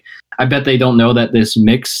he's like, I bet they don't know that this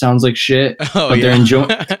mix sounds like shit, but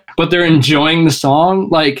they're enjoying the song.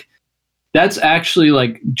 Like, that's actually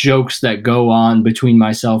like jokes that go on between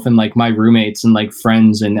myself and like my roommates and like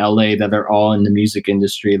friends in LA that are all in the music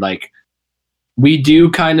industry. Like, we do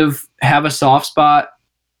kind of have a soft spot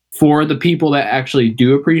for the people that actually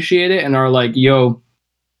do appreciate it and are like, yo,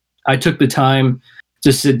 I took the time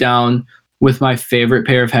to sit down with my favorite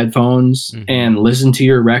pair of headphones and listen to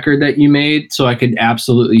your record that you made so I could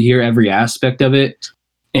absolutely hear every aspect of it.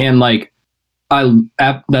 And like,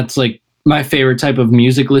 that's like my favorite type of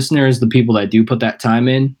music listener is the people that do put that time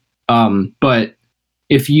in. But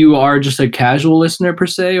if you are just a casual listener per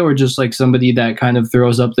se, or just like somebody that kind of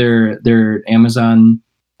throws up their Amazon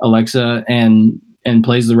Alexa and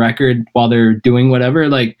plays the record while they're doing whatever,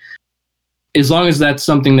 like, as long as that's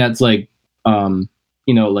something that's like,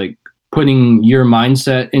 like putting your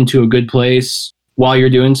mindset into a good place while you're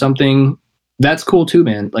doing something, that's cool too,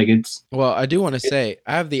 man. Like well, I do want to say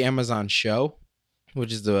I have the Amazon Show,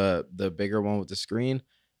 which is the bigger one with the screen,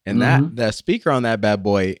 and that the speaker on that bad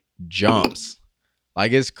boy jumps.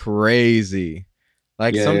 Like it's crazy.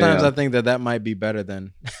 Like sometimes I think that might be better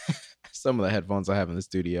than some of the headphones I have in the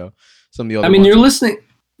studio. Some of the other ones. you're listening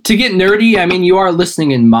to get nerdy. I mean, you are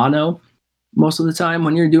listening in mono most of the time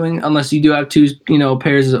when you're doing, unless you do have two,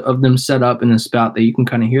 pairs of them set up in a spout that you can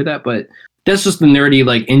kind of hear that. But that's just the nerdy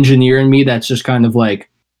like engineer in me. That's just kind of like,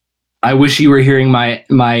 I wish you were hearing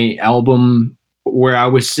my album where I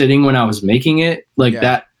was sitting when I was making it like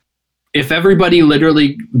that. If everybody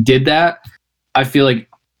literally did that, I feel like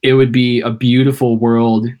it would be a beautiful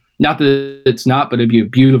world. Not that it's not, but it'd be a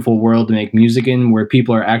beautiful world to make music in, where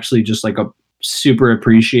people are actually just like super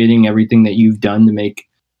appreciating everything that you've done to make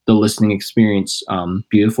the listening experience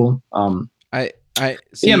beautiful. I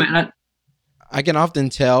see, yeah, man. I can often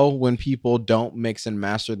tell when people don't mix and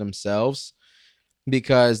master themselves,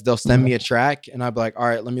 because they'll send me a track and I'll be like, all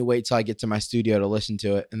right, let me wait till I get to my studio to listen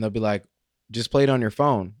to it. And they'll be like, just play it on your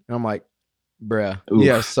phone. And I'm like, bruh,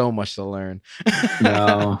 you have so much to learn.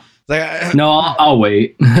 No, no, I'll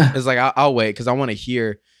wait. It's like, I'll wait because I want to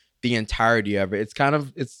hear the entirety of it.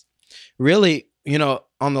 It's really,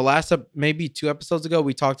 on the last, maybe 2 episodes ago,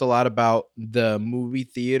 we talked a lot about the movie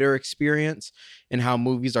theater experience and how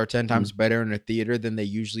movies are 10 times better in a theater than they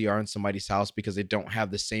usually are in somebody's house because they don't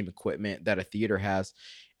have the same equipment that a theater has.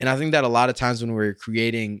 And I think that a lot of times when we're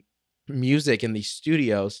creating music in these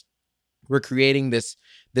studios, we're creating this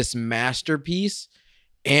masterpiece,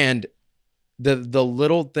 and the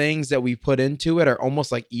little things that we put into it are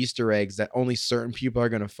almost like Easter eggs that only certain people are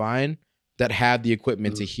going to find that have the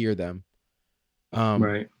equipment to hear them.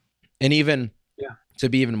 Right. And even to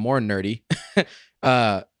be even more nerdy,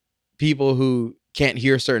 people who can't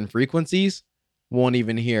hear certain frequencies won't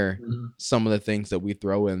even hear some of the things that we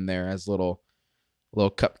throw in there as little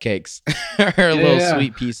cupcakes or little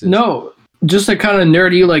sweet pieces. No, just a kind of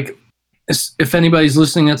nerdy, like, if anybody's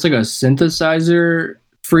listening, that's like a synthesizer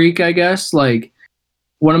freak, I guess. Like,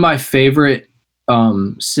 one of my favorite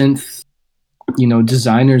synth,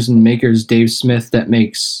 designers and makers, Dave Smith, that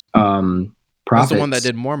makes Prophets. That's the one that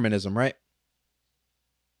did Mormonism, right?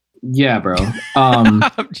 Yeah, bro. I'm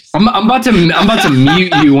about to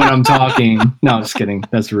mute you when I'm talking. No, just kidding.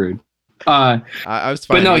 That's rude. I was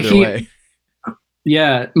fine either way.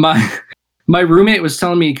 Yeah, my roommate was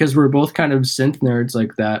telling me, because we're both kind of synth nerds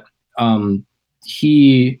like that.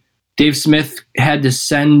 Dave Smith had to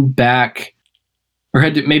send back, or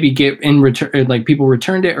had to maybe get in return, like people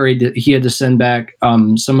returned it, or he had to send back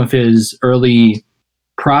some of his early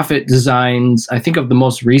Prophet designs. I think of the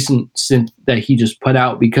most recent synth that he just put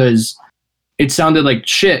out, because it sounded like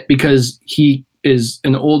shit, because he is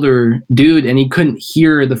an older dude and he couldn't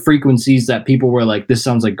hear the frequencies that people were like, this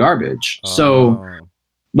sounds like garbage. So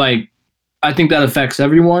like, I think that affects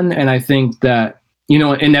everyone. And I think that,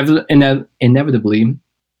 inevitably, I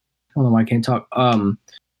don't know why I can't talk.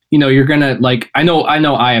 You're gonna, like, I know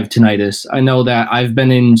I have tinnitus. I know that I've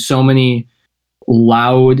been in so many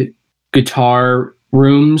loud guitar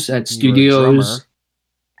rooms at studios,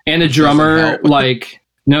 and a drummer, like,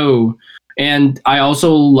 no. And I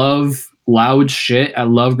also love loud shit. I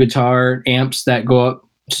love guitar amps that go up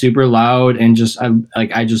super loud, and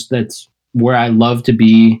that's where I love to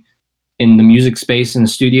be in the music space. In the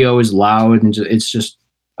studio is loud, and it's just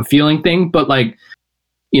a feeling thing. But like,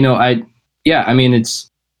 it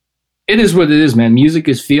is what it is, man. Music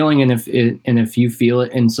is feeling, and if you feel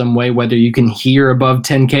it in some way, whether you can hear above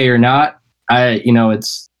 10K or not,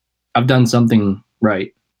 I've done something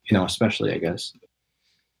right, especially, I guess.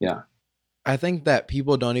 Yeah. I think that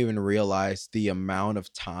people don't even realize the amount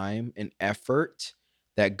of time and effort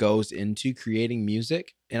that goes into creating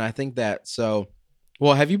music. And I think that,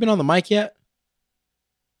 have you been on the mic yet?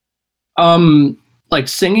 Like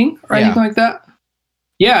singing or anything like that?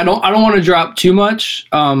 Yeah, I don't want to drop too much.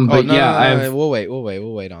 We'll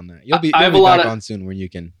wait on that. You'll be back on soon when you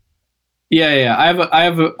can. Yeah. I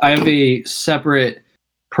have a separate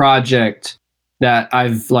project that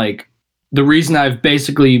I've, like, the reason I've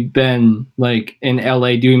basically been, like, in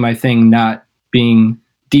LA doing my thing, not being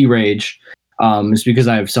D-Rage, is because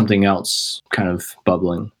I have something else kind of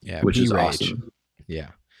bubbling, which is awesome. Yeah.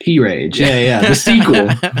 P-Rage. Yeah. The sequel.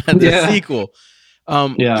 Sequel.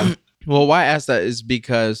 Well, why I ask that is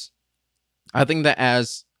because I think that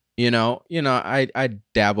as I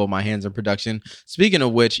dabble my hands in production. Speaking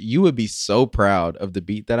of which, you would be so proud of the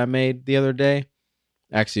beat that I made the other day.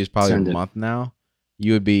 Actually, it's probably a month now.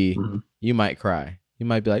 You would be, you might cry. You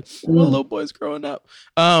might be like, "My little boy's growing up."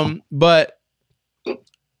 But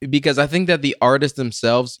because I think that the artists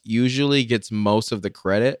themselves usually gets most of the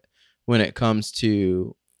credit when it comes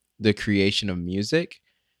to the creation of music,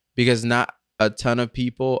 because not a ton of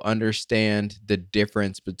people understand the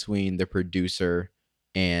difference between the producer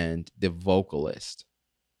and the vocalist.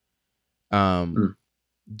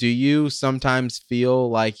 Do you sometimes feel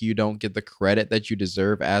like you don't get the credit that you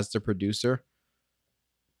deserve as the producer?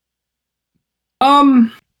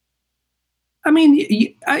 I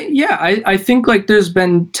mean, I think like there's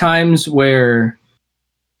been times where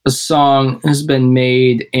a song has been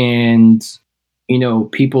made and, you know,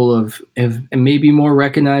 people have maybe more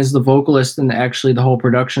recognized the vocalist than actually the whole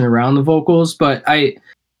production around the vocals. But I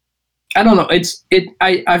don't know.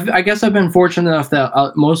 I guess I've been fortunate enough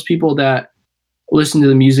that most people that listen to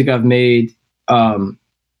the music I've made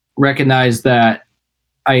recognize that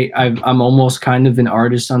I'm almost kind of an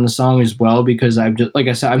artist on the song as well, because I've just, like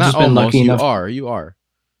I said, I've Not just been almost, lucky enough. You are.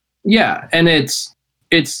 Yeah, and it's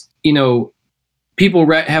you know, people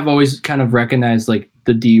have always kind of recognized like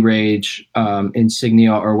the D-Rage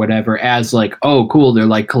insignia or whatever as like, oh, cool, they're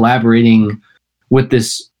like collaborating with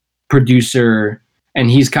this producer, and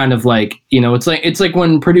he's kind of like, you know, it's like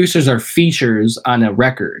when producers are features on a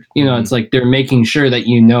record, you know, it's like they're making sure that,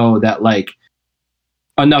 you know, that like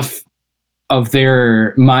enough of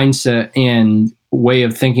their mindset and way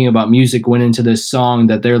of thinking about music went into this song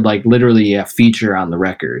that they're like literally a feature on the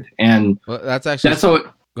record. And well, that's how go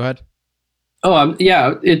ahead. Oh,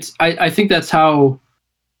 yeah, I think that's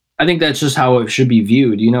just how it should be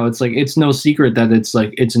viewed. You know, it's like, it's no secret that it's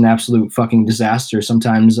like, it's an absolute fucking disaster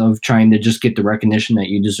sometimes of trying to just get the recognition that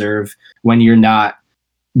you deserve when you're not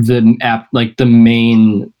the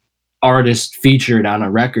main artist featured on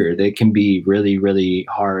a record. It can be really, really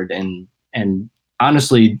hard and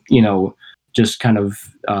honestly, you know, just kind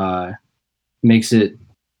of makes it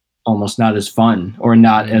almost not as fun or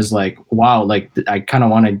not as like, wow, like I kind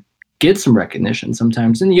of want to get some recognition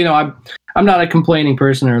sometimes. And, you know, I'm not a complaining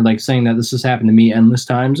person or like saying that this has happened to me endless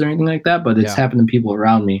times or anything like that, but it's happened to people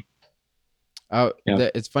around me. Oh,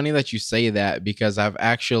 it's funny that you say that, because I've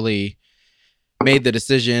actually made the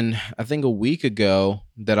decision, I think a week ago,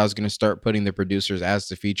 that I was going to start putting the producers as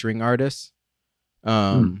the featuring artists.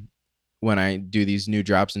 When I do these new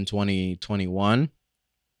drops in 2021,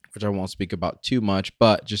 which I won't speak about too much,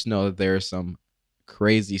 but just know that there's some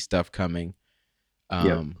crazy stuff coming.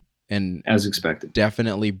 And as expected,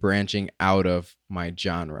 definitely branching out of my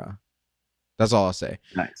genre. That's all I'll say.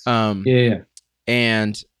 Nice.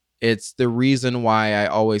 And it's the reason why I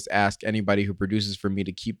always ask anybody who produces for me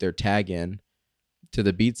to keep their tag in to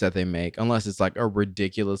the beats that they make, unless it's like a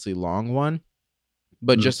ridiculously long one,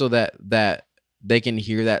 but just so that they can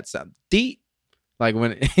hear that sound deep. Like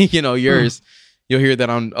when, you know, yours, you'll hear that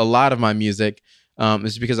on a lot of my music.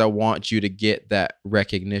 It's because I want you to get that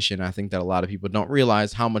recognition. I think that a lot of people don't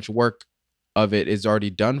realize how much work of it is already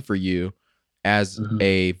done for you as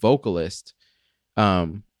a vocalist.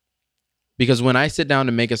 Because when I sit down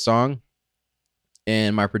to make a song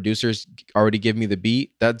and my producers already give me the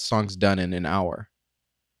beat, that song's done in an hour.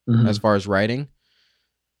 As far as writing,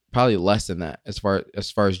 probably less than that as far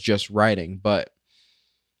as just writing, but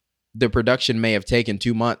the production may have taken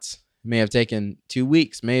 2 months, may have taken 2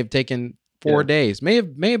 weeks, may have taken 4 days, may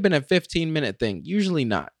have been a 15-minute thing. Usually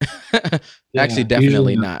not. Actually,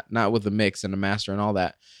 definitely not with the mix and the master and all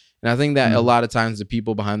that. And I think that a lot of times the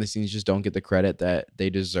people behind the scenes just don't get the credit that they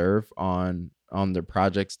deserve on their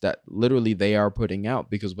projects that literally they are putting out,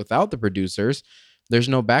 because without the producers, there's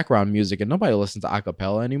no background music and nobody listens to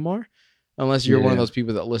acapella anymore. Unless you're one of those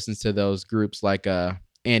people that listens to those groups like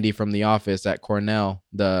Andy from The Office at Cornell,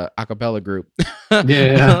 the acapella group.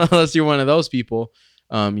 Unless you're one of those people,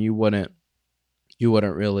 you wouldn't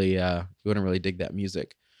really dig that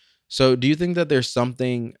music. So do you think that there's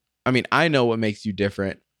something, I mean, I know what makes you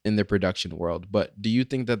different in the production world, but do you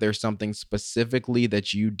think that there's something specifically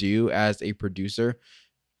that you do as a producer?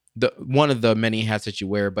 One of the many hats that you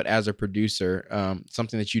wear, but as a producer,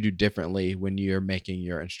 something that you do differently when you're making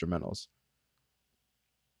your instrumentals?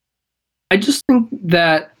 I just think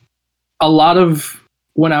that a lot of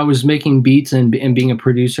when I was making beats and being a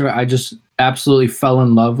producer, I just absolutely fell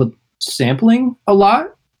in love with sampling a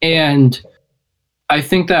lot. And I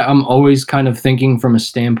think that I'm always kind of thinking from a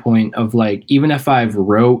standpoint of like, even if I've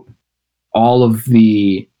wrote all of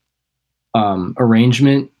the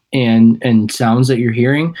arrangement and sounds that you're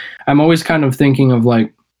hearing, I'm always kind of thinking of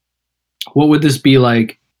like, what would this be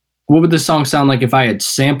like? What would this song sound like if I had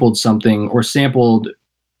sampled something or sampled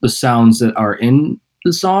the sounds that are in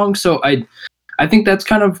the song? So I think that's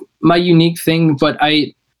kind of my unique thing, but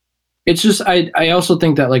I also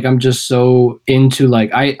think that like I'm just so into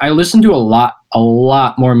like I listen to a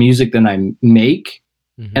lot more music than I make,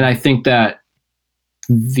 Mm-hmm. And I think that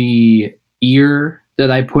the ear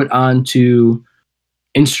that I put onto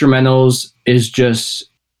instrumentals is just,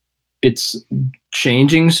 it's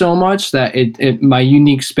changing so much that it my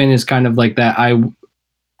unique spin is kind of like that.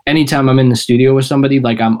 Anytime I'm in the studio with somebody,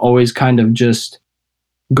 like I'm always kind of just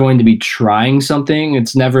going to be trying something.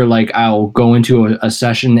 It's never like I'll go into a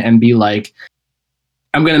session and be like,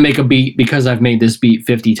 I'm going to make a beat because I've made this beat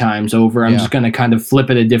 50 times over. I'm just going to kind of flip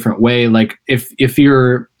it a different way. Like if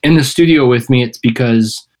you're in the studio with me, it's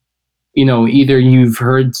because, you know, either you've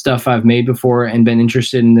heard stuff I've made before and been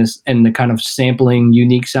interested in this and the kind of sampling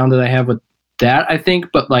unique sound that I have with that, I think,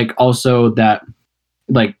 but like also that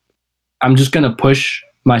like I'm just going to push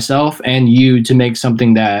myself and you to make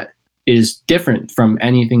something that is different from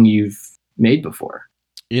anything you've made before.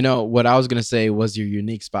 You know, what I was going to say was your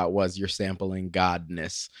unique spot was your sampling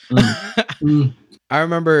godness. I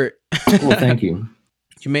remember. Well, thank you.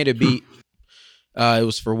 You made a beat. It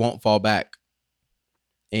was for Won't Fall Back.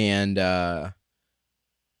 And I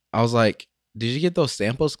was like, did you get those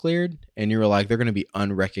samples cleared? And you were like, they're going to be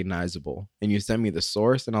unrecognizable. And you sent me the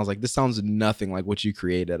source. And I was like, this sounds nothing like what you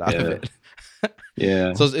created out of it.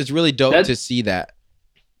 Yeah. So it's really dope to see that.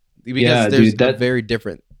 Because there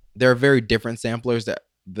are very different samplers that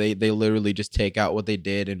they literally just take out what they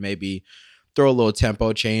did and maybe throw a little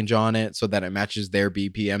tempo change on it so that it matches their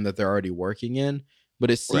BPM that they're already working in.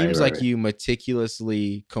 But it seems like you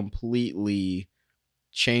meticulously, completely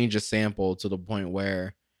change a sample to the point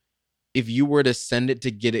where if you were to send it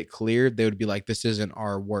to get it cleared, they would be like, this isn't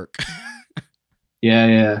our work.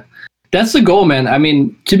 Yeah. That's the goal, man. I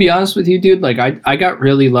mean, to be honest with you, dude, like I got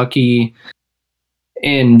really lucky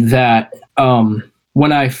in that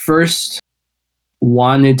when I first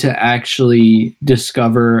wanted to actually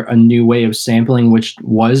discover a new way of sampling, which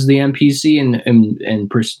was the MPC,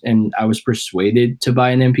 and I was persuaded to buy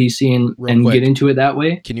an MPC and get into it that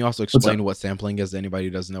way. Can you also explain what sampling is to anybody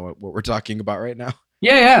who doesn't know what we're talking about right now?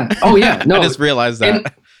 Yeah. Oh yeah. No, I just realized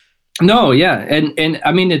that. And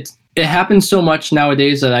I mean it happens so much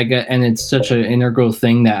nowadays that I get, and it's such an integral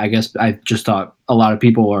thing that I guess I just thought a lot of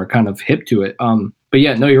people are kind of hip to it. But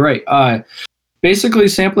yeah, no, you're right. Basically,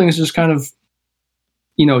 sampling is just kind of,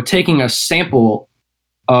 you know, taking a sample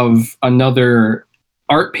of another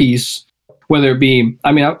art piece, whether it be,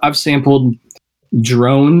 I mean, I've sampled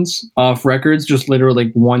drones off records, just literally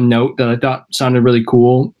like one note that I thought sounded really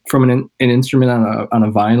cool from an instrument on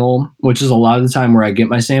a vinyl, which is a lot of the time where I get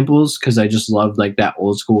my samples because I just love like that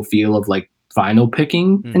old school feel of like vinyl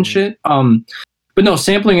picking and shit. But no,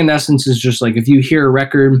 sampling in essence is just like if you hear a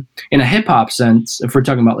record in a hip hop sense, if we're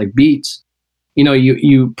talking about like beats, you know,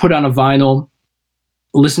 you put on a vinyl,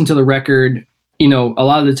 listen to the record. You know, a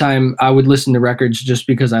lot of the time I would listen to records just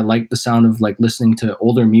because I like the sound of like listening to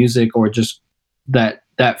older music, or just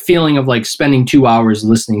that feeling of like spending 2 hours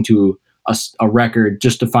listening to a record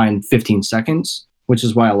just to find 15 seconds, which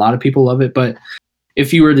is why a lot of people love it. But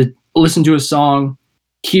if you were to listen to a song,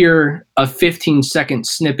 hear a 15-second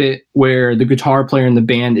snippet where the guitar player in the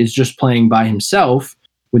band is just playing by himself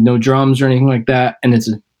with no drums or anything like that, and it's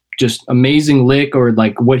just amazing lick, or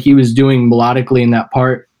like what he was doing melodically in that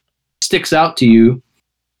part sticks out to you.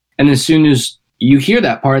 And as soon as you hear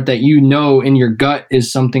that part that you know in your gut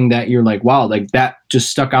is something that you're like, wow, like that just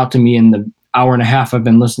stuck out to me in the hour and a half I've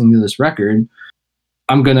been listening to this record,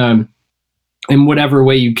 I'm gonna, in whatever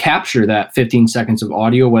way you capture that 15 seconds of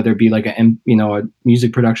audio, whether it be like a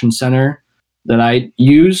music production center that I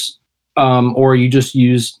use, or you just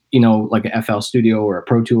use, you know, like a FL Studio or a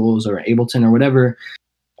Pro Tools or Ableton or whatever,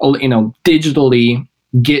 you know, digitally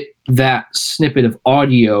get that snippet of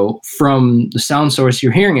audio from the sound source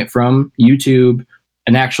you're hearing it from, YouTube,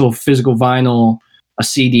 an actual physical vinyl, a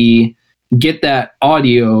CD, get that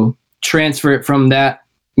audio, transfer it from that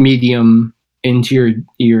medium into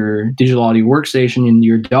your digital audio workstation in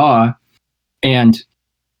your DAW, and,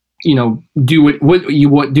 you know, do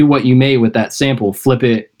what you may with that sample, flip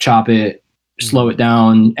it, chop it, slow it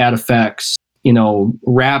down, add effects, you know,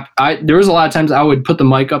 rap. There was a lot of times I would put the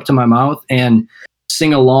mic up to my mouth and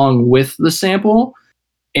sing along with the sample,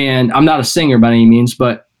 and I'm not a singer by any means,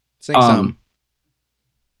 but sing some.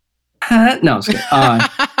 No, I'm just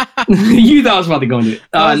kidding. You thought I was about to go into it.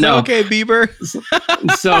 No, okay, Bieber.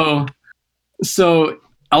 So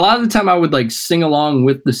a lot of the time I would like sing along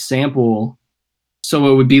with the sample,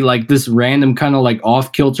 so it would be like this random kind of like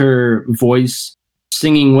off kilter voice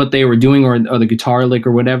singing what they were doing, or the guitar lick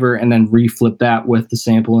or whatever, and then reflip that with the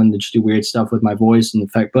sample and just do weird stuff with my voice and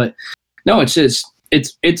effect. But no, it's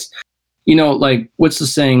you know, like, what's the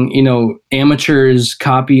saying? You know, amateurs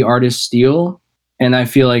copy, artists steal. And I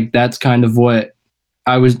feel like that's kind of what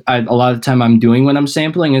a lot of the time I'm doing when I'm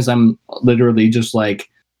sampling is I'm literally just like,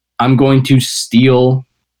 I'm going to steal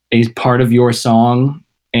a part of your song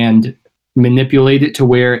and manipulate it to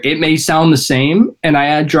where it may sound the same, and I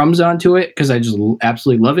add drums onto it because I just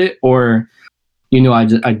absolutely love it, or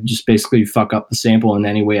I just basically fuck up the sample in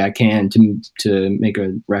any way I can to make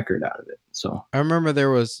a record out of it. So I remember there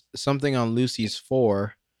was something on Lucy's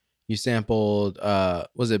 4. You sampled,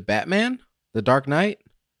 was it Batman? The Dark Knight?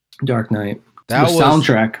 Dark Knight. That the was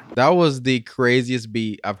soundtrack. That was the craziest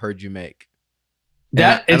beat I've heard you make.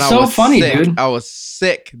 It's so funny, dude. I was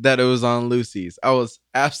sick that it was on Lucy's. I was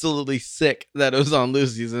absolutely sick that it was on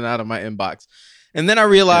Lucy's and out of my inbox. And then I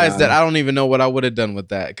realized that I don't even know what I would have done with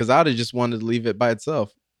that, because I'd have just wanted to leave it by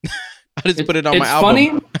itself. I just put it on my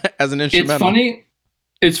album as an instrumental.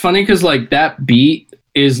 It's funny because like that beat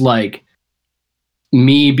is like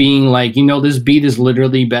me being like, this beat has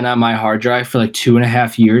literally been on my hard drive for like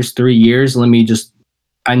 2.5 years, 3 years.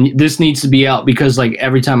 This needs to be out, because like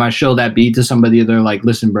every time I show that beat to somebody, they're like,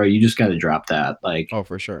 listen, bro, you just got to drop that. Like, oh,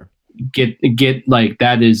 for sure. Get like,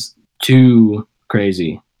 that is too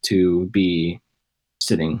crazy to be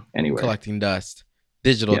sitting anywhere. Collecting dust,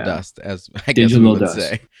 digital dust, as I guess we would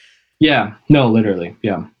say. Yeah, no, literally.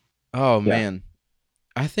 Yeah. Oh man.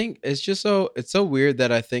 I think it's so weird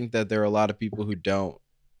that I think that there are a lot of people who don't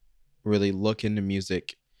really look into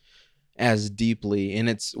music as deeply,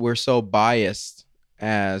 and we're so biased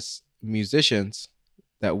as musicians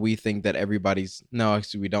that we think that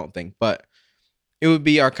actually we don't think, but it would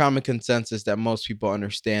be our common consensus that most people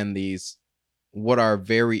understand what are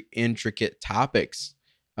very intricate topics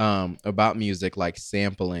about music, like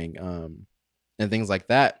sampling and things like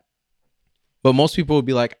that. But most people would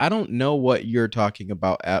be like, I don't know what you're talking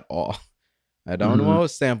about at all. I don't know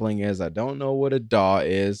what sampling is. I don't know what a DAW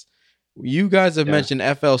is. You guys have mentioned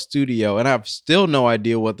FL Studio, and I have still no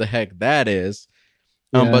idea what the heck that is.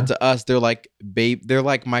 But to us, they're like they're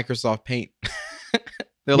like Microsoft Paint.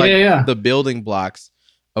 They're like the building blocks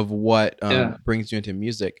of what brings you into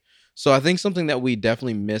music. So I think something that we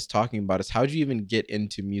definitely miss talking about is, how do you even get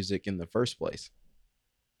into music in the first place?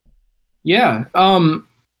 Yeah.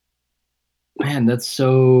 Man, that's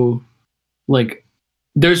so like,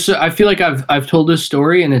 I feel like I've told this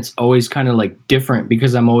story and it's always kind of like different,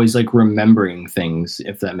 because I'm always like remembering things,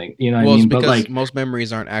 if that makes, what I mean? Because but like, most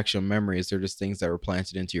memories aren't actual memories. They're just things that were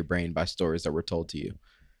planted into your brain by stories that were told to you.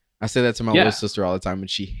 I say that to my little sister all the time, and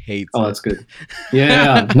she hates it. Oh, that's good.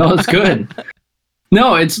 Yeah. No, it's good.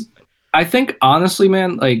 No, I think honestly,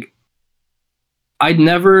 man, like I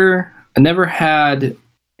never had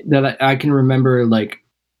that I can remember like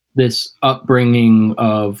this upbringing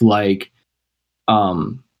of like,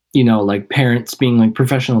 like parents being like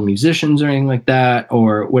professional musicians or anything like that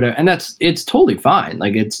or whatever. And it's totally fine.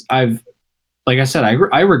 Like like I said,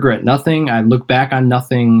 I regret nothing. I look back on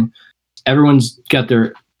nothing. Everyone's got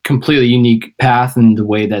their completely unique path and the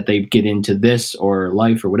way that they get into this or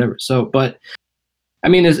life or whatever. So, but I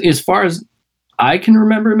mean, as far as I can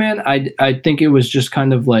remember, man, I think it was just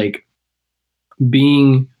kind of like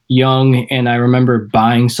being young, and I remember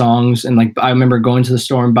buying songs, and like I remember going to the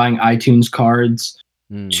store and buying iTunes cards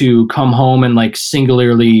to come home and like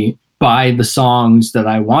singularly buy the songs that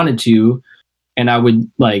I wanted to, and I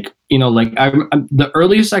would like, the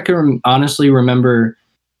earliest I can honestly remember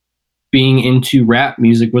being into rap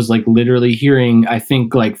music was like literally hearing, I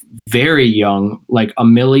think like very young, like A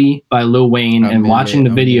Milli by Lil Wayne, and watching the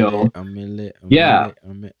video.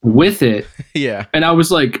 With it. Yeah. And I was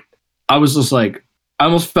just like, I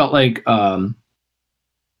almost felt like I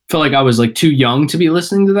was like too young to be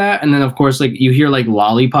listening to that. And then of course, like you hear like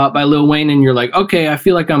Lollipop by Lil Wayne and you're like, okay, I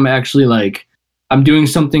feel like I'm actually like, I'm doing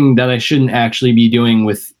something that I shouldn't actually be doing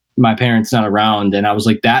with my parents not around. And I was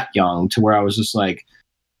like that young to where I was just like,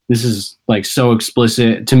 this is like so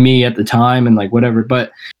explicit to me at the time and like whatever.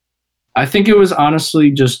 But I think it was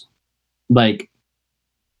honestly just like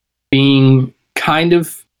being kind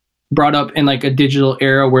of brought up in like a digital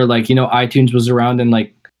era where like, iTunes was around, and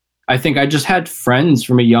like, I think I just had friends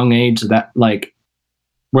from a young age that like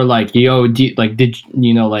were like, yo, did like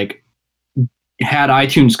had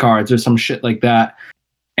iTunes cards or some shit like that.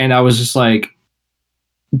 And I was just like,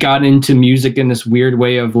 got into music in this weird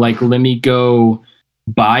way of like, let me go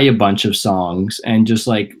buy a bunch of songs and just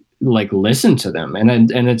like listen to them. And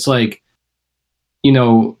it's like,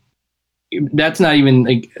 that's not even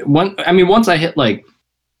like once I hit like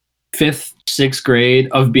 5th, 6th grade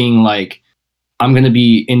of being like, I'm going to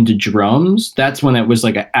be into drums, that's when it was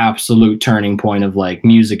like an absolute turning point of like,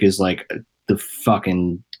 music is like the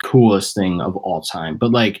fucking coolest thing of all time.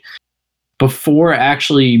 But like before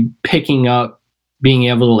actually picking up, being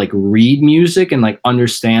able to like read music and like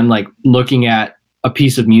understand, like looking at a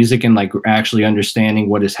piece of music and like actually understanding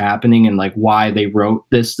what is happening and like why they wrote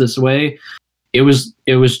this way. It was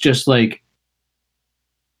just like,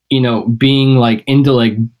 you know, being like into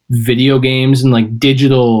like video games and like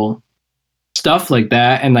digital stuff like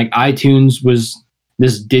that. And like iTunes was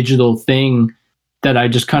this digital thing that I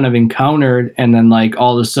just kind of encountered. And then like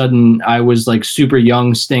all of a sudden I was like super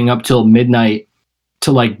young, staying up till midnight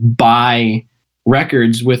to like buy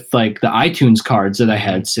records with like the iTunes cards that I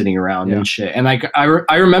had sitting around and shit. And like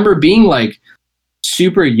I remember being like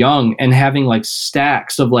super young and having like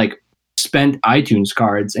stacks of like spent iTunes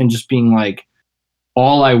cards and just being like,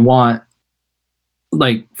 all I want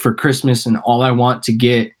like for Christmas and all I want to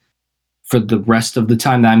get for the rest of the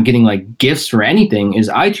time that I'm getting like gifts for anything is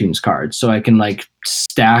iTunes cards, so I can like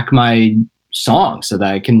stack my songs so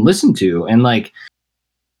that I can listen to. And like,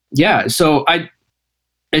 yeah, so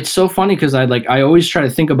it's so funny because I always try to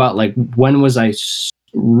think about like when was I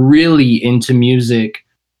really into music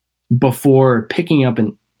before picking up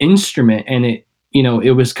an instrument. And it, you know,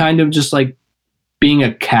 it was kind of just like being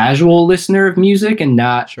a casual listener of music and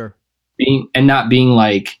not being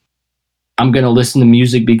like, I'm going to listen to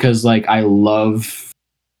music because like I love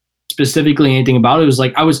specifically anything about it. It was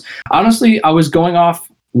like I was going off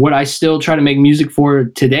what I still try to make music for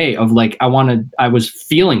today of like I was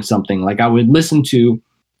feeling something. Like I would listen to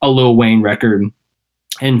a Lil Wayne record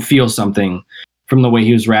and feel something from the way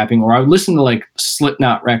he was rapping, or I would listen to like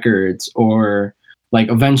Slipknot records or like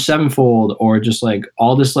Avenged Sevenfold or just like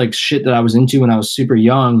all this like shit that I was into when I was super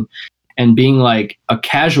young, and being like a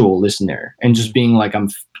casual listener and just being like, I'm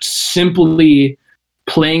simply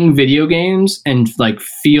playing video games and like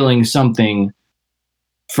feeling something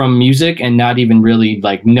from music and not even really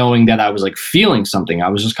like knowing that I was like feeling something. I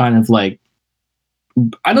was just kind of like,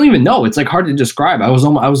 I don't even know. It's like hard to describe. I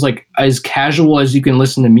was like as casual as you can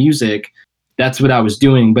listen to music. That's what I was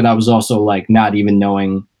doing. But I was also like not even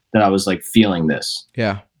knowing that I was like feeling this.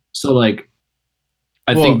 Yeah. So like,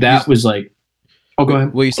 I think that was like, oh, go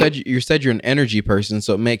ahead. Well, you said you're an energy person,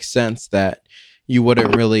 so it makes sense that you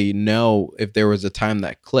wouldn't really know if there was a time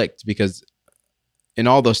that clicked, because in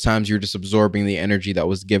all those times you're just absorbing the energy that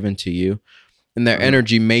was given to you, and that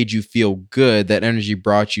energy made you feel good. That energy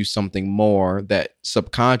brought you something more that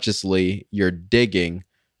subconsciously you're digging,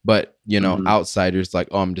 but you know, outsiders like,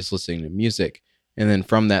 oh, I'm just listening to music. And then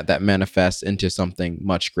from that manifests into something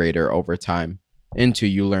much greater over time, into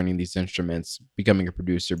you learning these instruments, becoming a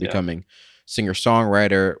producer, becoming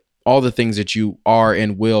singer-songwriter, all the things that you are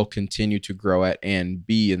and will continue to grow at and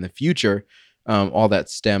be in the future. All that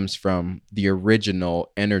stems from the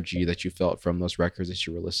original energy that you felt from those records that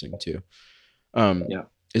you were listening to.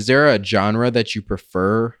 Is there a genre that you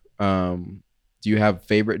prefer? Do you have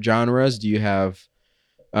favorite genres? Do you have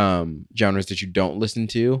genres that you don't listen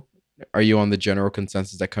to? Are you on the general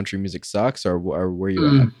consensus that country music sucks, or where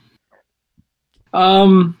you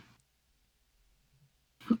at?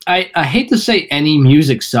 I hate to say any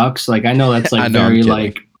music sucks. Like I know that's like very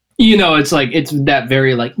like, you know, it's like it's that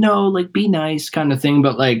very like, no, like be nice kind of thing,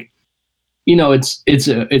 but like, you know, it's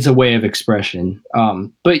a way of expression.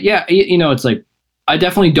 But yeah, you know, it's like I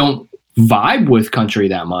definitely don't vibe with country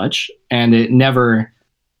that much, and it never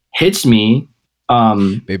hits me.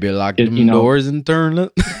 Maybe lock them doors and turn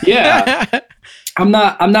it. Yeah. I'm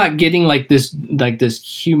not getting like this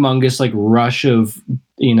humongous like rush of,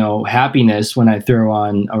 you know, happiness when I throw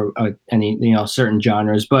on any, you know, certain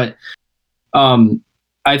genres. But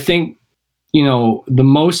I think, you know, the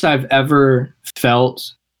most I've ever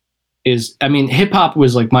felt is, I mean, hip hop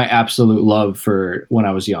was like my absolute love for when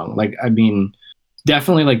I was young. Like, I mean,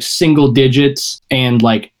 definitely like single digits and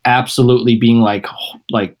like absolutely being like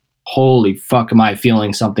holy fuck, am I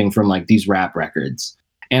feeling something from like these rap records.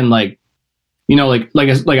 And like, you know, like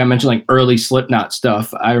I mentioned, like early Slipknot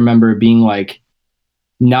stuff. I remember being like,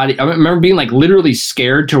 I remember being like literally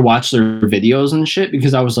scared to watch their videos and shit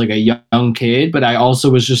because I was like a young kid, but I also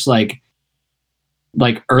was just like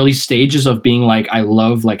early stages of being like, I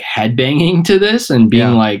love like headbanging to this and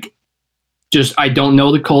being like, just, I don't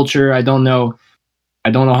know the culture. I don't know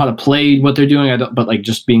how to play what they're doing. But like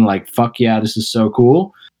just being like, fuck yeah, this is so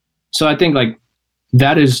cool. So I think like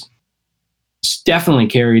that is definitely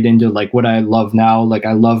carried into like what I love now. Like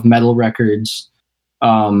I love metal records.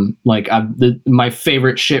 Like my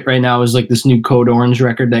favorite shit right now is like this new Code Orange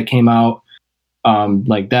record that came out.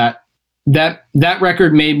 Like that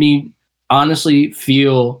record made me honestly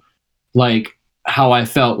feel like how I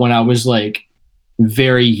felt when I was like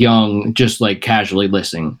very young, just like casually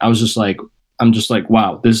listening. I'm just like,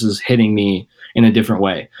 wow, this is hitting me in a different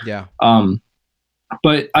way. Yeah.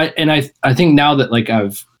 But I think now that like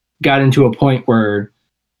I've got into a point where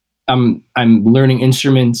I'm learning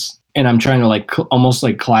instruments and I'm trying to like almost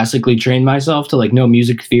like classically train myself to like know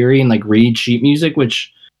music theory and like read sheet music,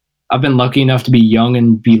 which I've been lucky enough to be young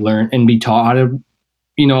and be taught how to,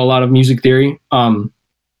 a lot of music theory.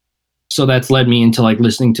 So that's led me into like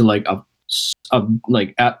listening to like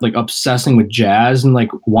like obsessing with jazz and like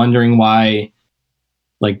wondering why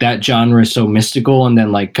like that genre is so mystical, and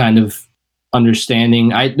then like kind of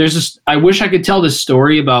understanding. I wish I could tell this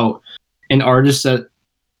story about an artist that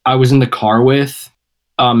I was in the car with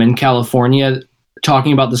in California,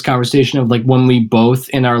 talking about this conversation of like when we both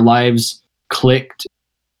in our lives clicked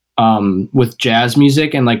with jazz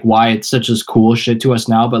music and like why it's such a cool shit to us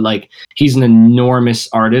now. But like he's an enormous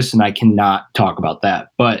artist and I cannot talk about that,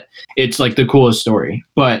 but it's like the coolest story.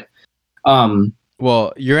 But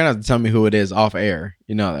well, you're gonna have to tell me who it is off air.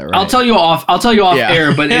 You know that, right? I'll tell you off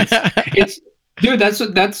air, but it's dude,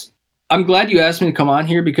 that's I'm glad you asked me to come on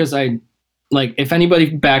here, because I like, if anybody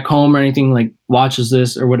back home or anything like watches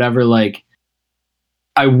this or whatever, like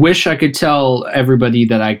I wish I could tell everybody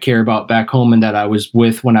that I care about back home and that I was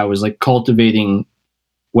with when I was like cultivating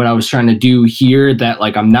what I was trying to do here, that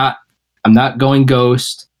like I'm not going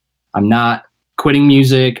ghost. I'm not quitting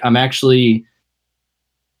music. I'm actually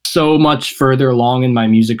so much further along in my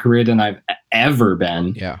music career than I've ever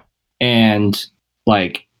been. Yeah. And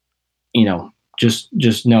like,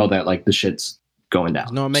 just know that like the shit's going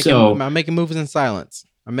down. No, I'm making moves in silence.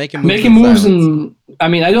 I'm making moves and I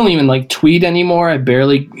mean, I don't even like tweet anymore. I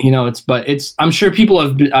barely, I'm sure people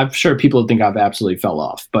think I've absolutely fell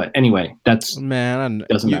off. But anyway, doesn't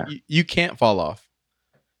matter. You can't fall off.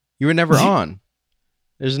 You were never on.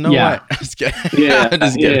 There's no way. I'm just kidding. Yeah. I'm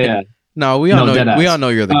just kidding. Yeah. No, we all know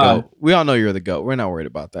you're the GOAT. We all know you're the GOAT. We're not worried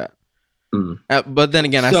about that. But then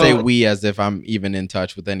again, I say we as if I'm even in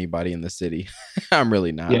touch with anybody in the city. I'm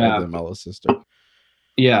really not. Yeah. Other than Mellow Sister.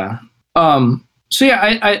 Yeah. So yeah,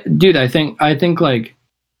 I think like,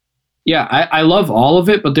 yeah, I love all of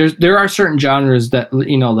it, but there are certain genres that,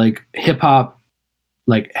 like hip hop,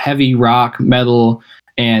 like heavy rock, metal,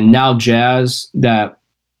 and now jazz that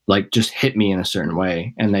like just hit me in a certain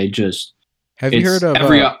way, and they just. Have you heard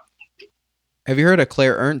of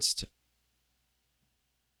Claire Ernst?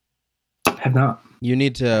 Have not. You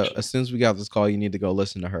need to, as soon as we got this call, you need to go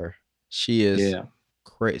listen to her. She is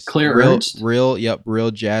crazy. Claire Ernst? Real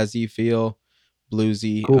jazzy feel,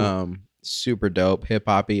 bluesy, cool. Super dope, hip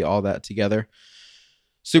hoppy, all that together.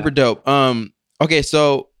 Super dope. Okay,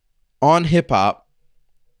 so on hip hop,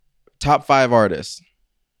 top 5 artists.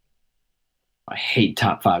 I hate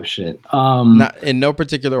top 5 shit. Not in no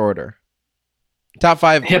particular order. Top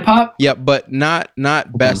 5 hip hop? Yep, but not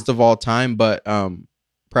best of all time, but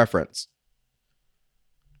preference.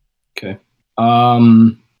 Okay.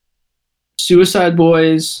 Suicide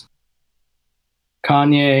Boys,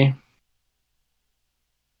 Kanye.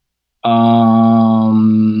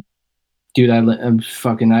 Dude, I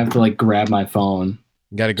have to like grab my phone.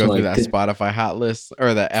 You got to go through that Spotify hot list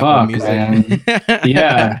or the Apple Music. Man.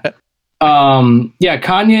 Yeah. Yeah,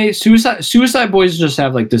 Kanye, Suicide Boys just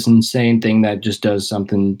have like this insane thing that just does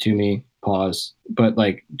something to me. Pause. But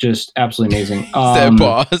like just absolutely amazing. Said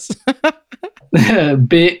pause.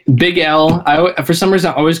 Big L. For some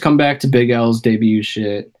reason I always come back to Big L's debut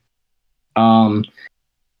shit. I'm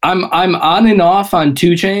on and off on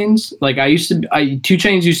 2 Chainz. Like 2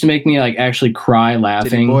 Chainz used to make me like actually cry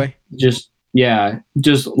laughing. Boy. Just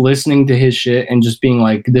listening to his shit and just being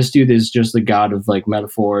like, this dude is just the god of like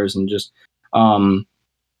metaphors. And just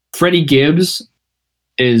Freddie Gibbs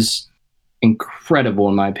is incredible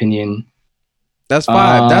in my opinion. That's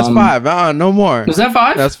 5. That's 5. No more. Is that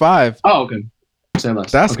 5? That's 5. Oh, okay. Say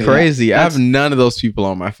less. That's okay, crazy. Yeah. I have none of those people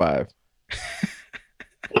on my 5.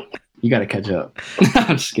 You got to catch up.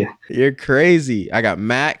 I'm just kidding. You're crazy. I got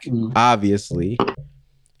Mac, obviously.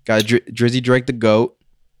 Got Drizzy Drake, the GOAT.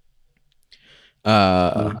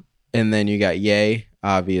 And then you got Ye,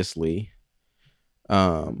 obviously.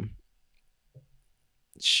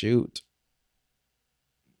 Shoot.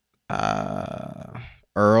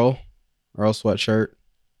 Earl Sweatshirt.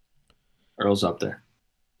 Earl's up there.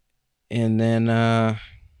 And then I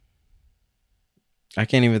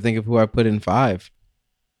can't even think of who I put in 5.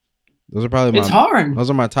 Those are probably it's hard. Those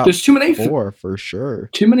are my top. There's too many 4 for sure.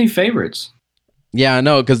 Too many favorites. Yeah, I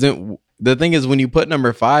know. Because the thing is, when you put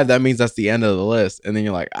number 5, that means that's the end of the list, and then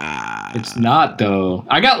you're like, It's not though.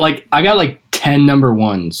 I got like 10 number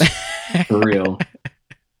 1s for real.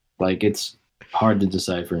 Like it's hard to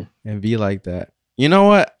decipher and be like that. You know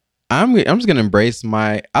what? I'm just gonna embrace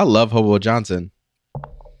I love Hobo Johnson.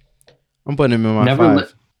 I'm putting him in my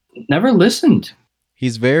 5. Never listened.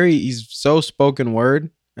 He's so spoken word.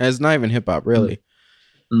 And it's not even hip hop, really.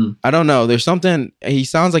 I don't know. There's something, he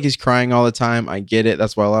sounds like he's crying all the time. I get it.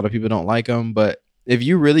 That's why a lot of people don't like him. But if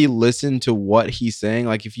you really listen to what he's saying,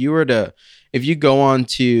 like if you go on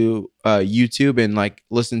to YouTube and like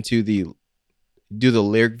listen to do the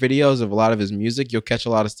lyric videos of a lot of his music, you'll catch a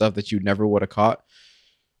lot of stuff that you never would have caught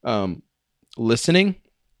listening.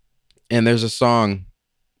 And there's a song,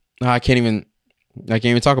 I can't even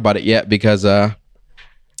talk about it yet because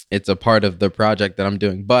it's a part of the project that I'm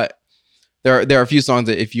doing. But there are a few songs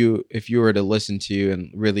that if you were to listen to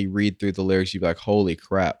and really read through the lyrics, you'd be like, holy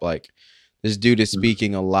crap, like this dude is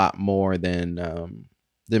speaking a lot more than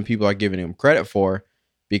people are giving him credit for,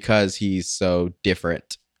 because he's so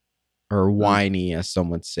different or whiny, as some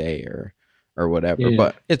would say, or whatever. Yeah.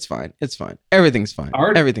 But it's fine. Everything's fine.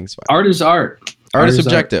 Everything's fine. Art is art. Art is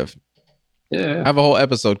subjective. Yeah. I have a whole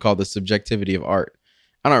episode called The Subjectivity of Art.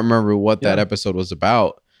 I don't remember what that episode was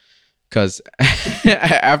about, because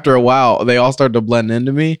after a while they all started to blend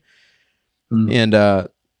into me. And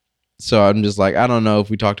so I'm just like, I don't know if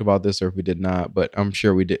we talked about this or if we did not, but I'm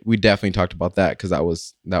sure we did. We definitely talked about that, because that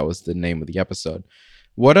was the name of the episode.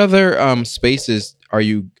 What other spaces are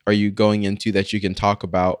you going into that you can talk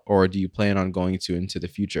about, or do you plan on going into the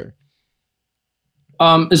future?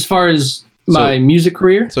 As far as my music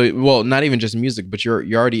career? So, well, not even just music, but you're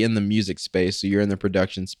already in the music space. So you're in the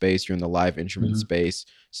production space, you're in the live instrument space,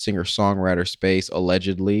 singer-songwriter space,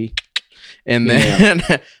 allegedly. And then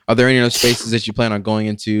are there any other spaces that you plan on going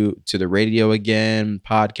into, to the radio again,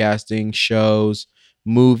 podcasting, shows,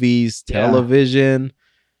 movies, television?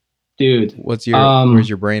 Dude, where's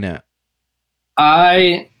your brain at?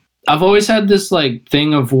 I've always had this like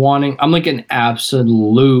thing of wanting, I'm like an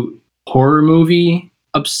absolute horror movie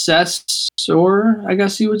obsessor, I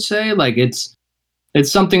guess you would say. Like it's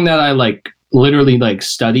something that I like literally like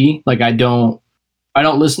study. Like I don't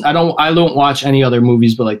watch any other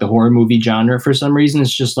movies but like the horror movie genre for some reason.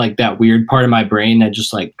 It's just like that weird part of my brain that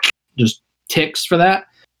just ticks for that.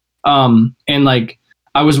 And like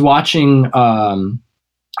I was watching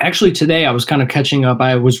actually today I was kind of catching up.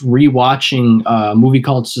 I was rewatching a movie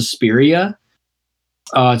called Suspiria.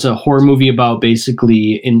 It's a horror movie about it's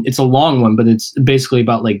a long one, but it's basically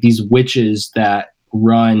about like these witches that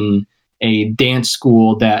run a dance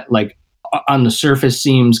school that like on the surface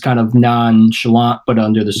seems kind of nonchalant, but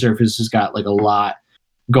under the surface has got like a lot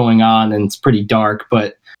going on, and it's pretty dark.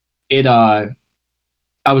 But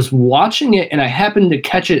I was watching it and I happened to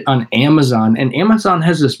catch it on Amazon, and Amazon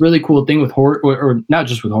has this really cool thing with horror, or not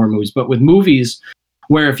just with horror movies, but with movies,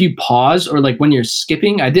 where if you pause or like when you're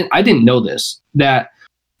skipping, I didn't know this, that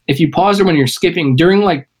if you pause or when you're skipping during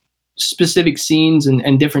like specific scenes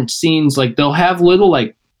and different scenes, like they'll have little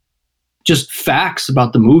like just facts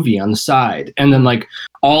about the movie on the side. And then like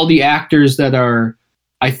all the actors that are,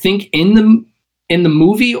 I think in the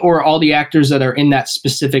movie, or all the actors that are in that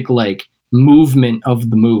specific like movement of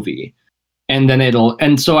the movie. And then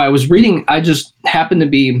and so I was reading, I just happened to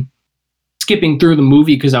be skipping through the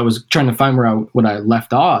movie because I was trying to find what I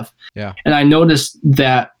left off. Yeah. And I noticed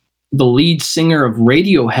that the lead singer of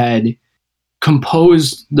Radiohead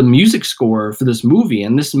composed the music score for this movie.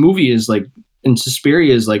 And this movie is like, and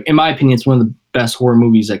Suspiria is like, in my opinion, it's one of the best horror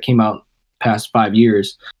movies that came out past 5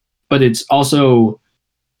 years. But it's also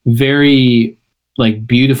very like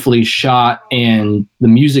beautifully shot, and the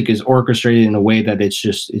music is orchestrated in a way that it's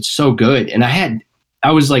so good. And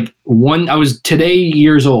I was today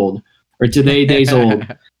days old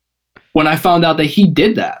when I found out that he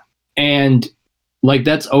did that. And like,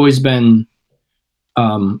 that's always been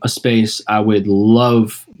a space I would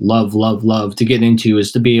love to get into,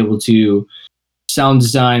 is to be able to sound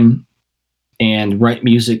design and write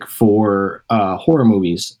music for horror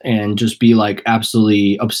movies, and just be like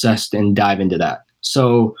absolutely obsessed and dive into that.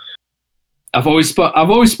 So I've always spoke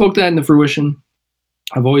that into fruition.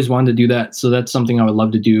 I've always wanted to do that. So that's something I would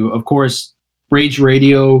love to do. Of course, Rage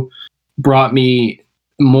Radio brought me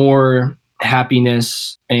more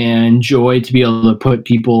happiness and joy to be able to put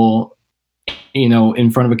people,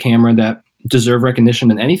 in front of a camera that deserve recognition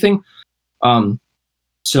than anything.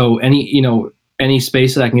 So any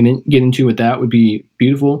space that I can get into with that would be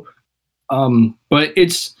beautiful. But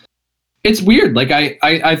it's weird. Like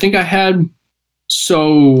I think I had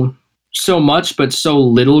so much, but so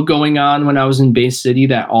little going on when I was in Bay City,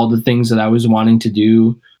 that all the things that I was wanting to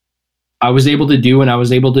do, I was able to do, and I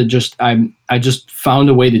was able to I just found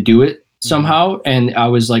a way to do it somehow. And I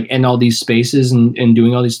was like in all these spaces and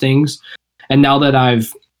doing all these things. And now that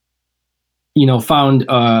I've, found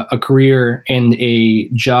a career and a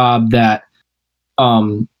job that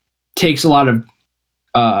takes a lot of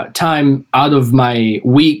time out of my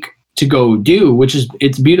week to go do,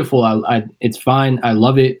 it's beautiful. It's fine. I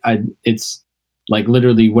love it. like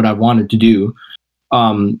literally what I wanted to do.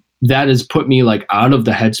 That has put me like out of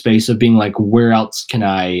the headspace of being like, where else can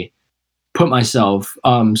I put myself?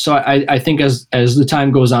 So I think as the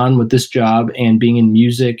time goes on with this job and being in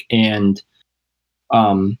music, and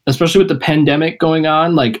especially with the pandemic going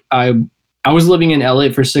on, like I was living in LA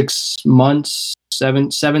for 6 months, 7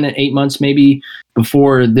 to 8 months maybe,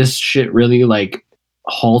 before this shit really like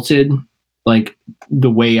halted like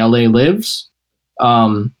the way LA lives.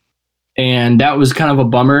 And that was kind of a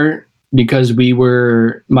bummer, because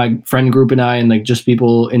my friend group and I, and like just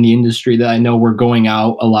people in the industry that I know, were going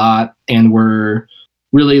out a lot, and we're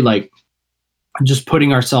really like just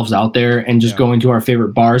putting ourselves out there and just going to our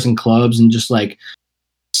favorite bars and clubs, and just like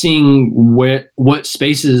seeing what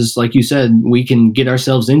spaces, like you said, we can get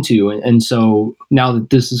ourselves into. And so now that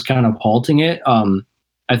this is kind of halting it,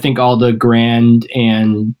 I think all the grand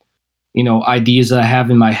and, ideas that I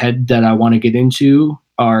have in my head that I want to get into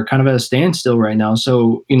are kind of at a standstill right now.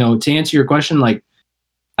 So, to answer your question, like,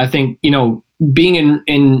 I think, being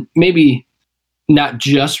in maybe not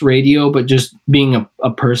just radio, but just being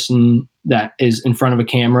a person that is in front of a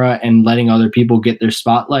camera and letting other people get their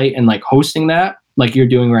spotlight, and like hosting that, like you're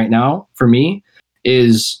doing right now, for me,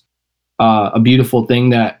 is a beautiful thing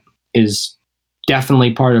that is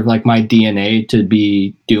definitely part of like my DNA to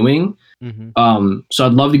be doing. Mm-hmm. So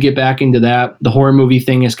I'd love to get back into that. The horror movie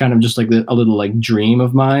thing is kind of just like a little like dream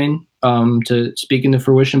of mine, to speak into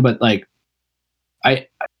fruition. But like, I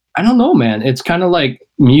don't know, man. It's kind of like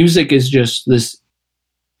music is just this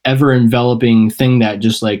ever enveloping thing that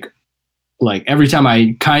just like every time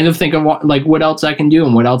I kind of think of what else I can do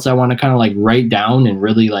and what else I want to kind of like write down and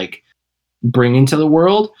really like bring into the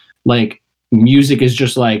world, like music is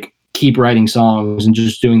just like keep writing songs and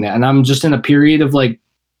just doing that. And I'm just in a period of like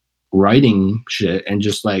writing shit and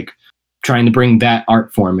just like trying to bring that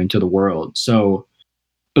art form into the world. So,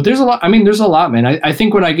 but there's a lot, man. I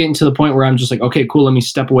think when I get into the point where I'm just like, okay, cool, let me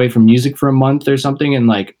step away from music for a month or something and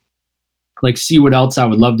like see what else I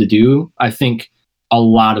would love to do, I think a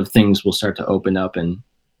lot of things will start to open up and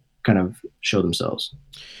kind of show themselves.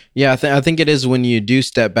 Yeah, I think it is when you do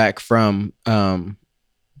step back from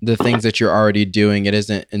the things that you're already doing. It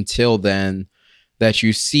isn't until then that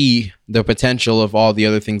you see the potential of all the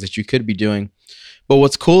other things that you could be doing. But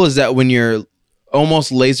what's cool is that when you're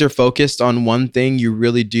almost laser focused on one thing, you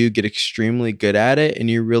really do get extremely good at it, and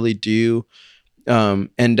you really do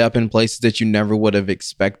end up in places that you never would have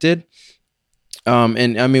expected.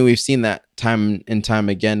 And I mean, we've seen that time and time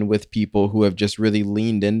again with people who have just really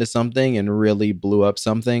leaned into something and really blew up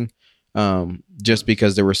something, just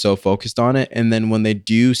because they were so focused on it. And then when they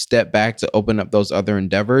do step back to open up those other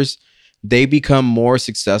endeavors, they become more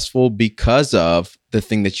successful because of the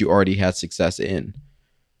thing that you already had success in.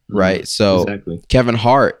 Right. So exactly. Kevin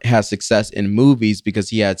Hart has success in movies because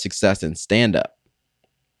he had success in stand-up.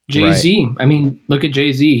 Jay-Z. Right? I mean, look at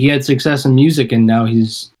Jay-Z. He had success in music, and now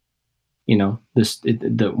he's, one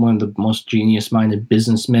of the most genius-minded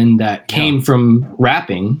businessmen that came from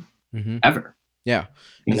rapping ever. Yeah.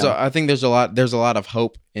 And so I think there's a lot of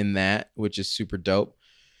hope in that, which is super dope.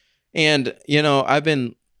 And, I've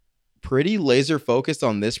been pretty laser focused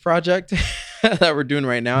on this project that we're doing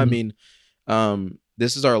right now. Mm-hmm. I mean,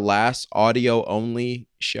 this is our last audio only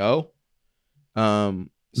show.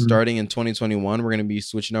 Starting in 2021, we're going to be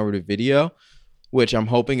switching over to video, which I'm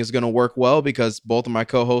hoping is going to work well because both of my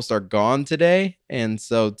co-hosts are gone today. And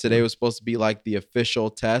so today was supposed to be like the official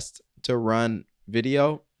test to run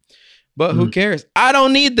video, but who cares? I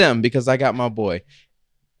don't need them because I got my boy.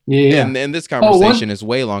 Yeah. And this conversation is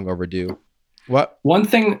way long overdue. What? One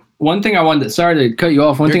thing I wanted to, sorry to cut you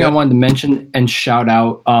off. One thing I wanted to mention and shout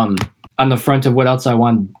out, on the front of what else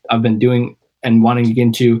I've been doing and wanting to get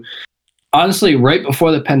into. Honestly, right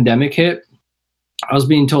before the pandemic hit, I was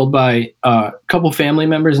being told by a couple family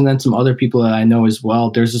members and then some other people that I know as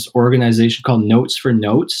well. There's this organization called Notes for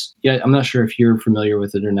Notes. Yeah, I'm not sure if you're familiar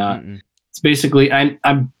with it or not. Mm-mm. It's basically,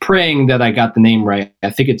 I'm praying that I got the name right.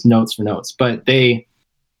 I think it's Notes for Notes, but they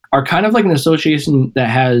are kind of like an association that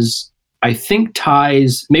has, I think,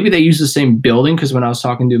 ties. Maybe they use the same building because when I was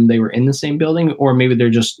talking to them, they were in the same building, or maybe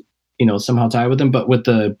they're just, somehow tied with them, but with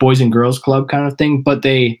the Boys and Girls Club kind of thing. But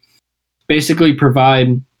they basically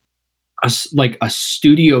provide a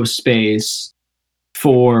studio space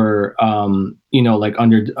for, like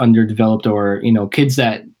underdeveloped or, kids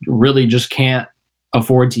that really just can't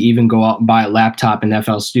afford to even go out and buy a laptop in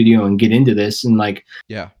FL Studio and get into this. And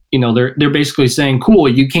they're basically saying, cool,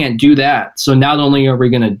 you can't do that. So not only are we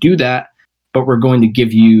going to do that, but we're going to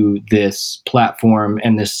give you this platform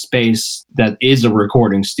and this space that is a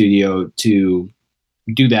recording studio to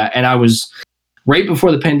do that. And I was right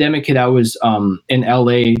before the pandemic hit, I was in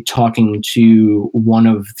LA talking to one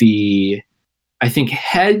of the, I think,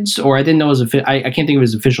 heads, or I didn't know his I can't think of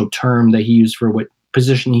his official term that he used for what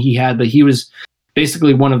position he had, but he was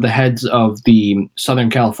basically one of the heads of the Southern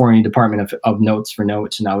California Department of Notes for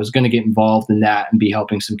Notes, and I was going to get involved in that and be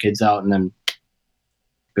helping some kids out, and then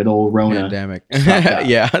good old Rona pandemic.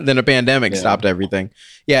 Yeah, then a pandemic stopped everything.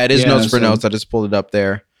 Yeah, it is Notes for Notes. I just pulled it up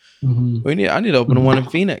there. I need to open one in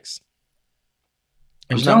Phoenix.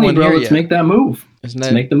 There's not one here. Let's make that move. Let's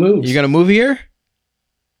make the move. You gonna move here?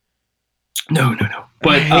 No.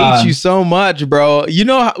 But I hate you so much, bro. You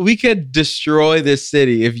know we could destroy this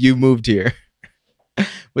city if you moved here.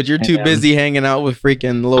 But you're too busy hanging out with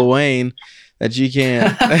freaking Lil Wayne that you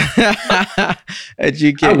can't. I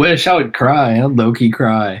wish I would cry. I'd low-key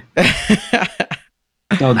cry. I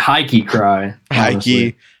would high-key cry.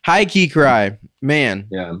 High-key cry. Man.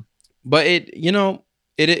 Yeah. But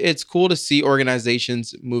it's cool to see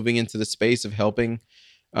organizations moving into the space of helping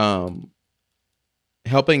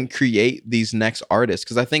create these next artists,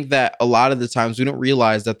 because I think that a lot of the times we don't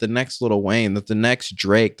realize that the next Lil Wayne, that the next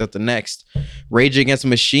Drake, that the next Rage Against the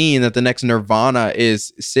Machine, that the next Nirvana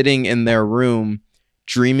is sitting in their room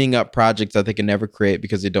dreaming up projects that they can never create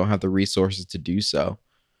because they don't have the resources to do so.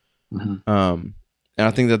 And I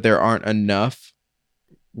think that there aren't enough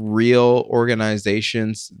real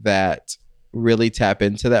organizations that really tap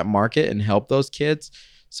into that market and help those kids.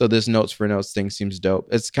 So this Notes for Notes thing seems dope.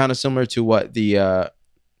 It's kind of similar to what the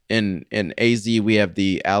in AZ we have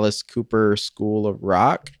the Alice Cooper School of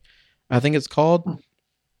Rock, I think it's called.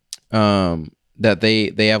 That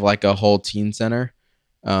they have like a whole teen center.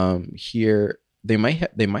 Here they might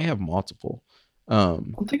have multiple. I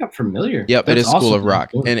don't think I'm familiar. Yep, it is School of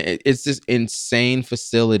Rock, and it's this insane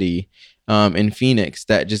facility in Phoenix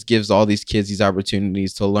that just gives all these kids these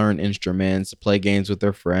opportunities to learn instruments, to play games with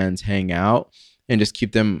their friends, hang out, and just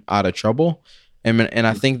keep them out of trouble. And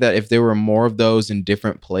I think that if there were more of those in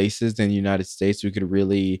different places in the United States, we could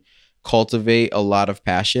really cultivate a lot of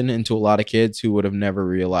passion into a lot of kids who would have never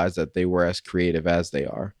realized that they were as creative as they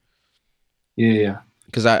are. Yeah.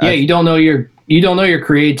 Because you don't know your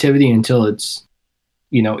creativity until it's,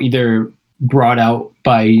 either brought out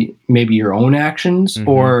by maybe your own actions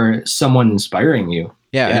or someone inspiring you.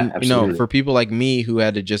 Yeah, and absolutely. For people like me who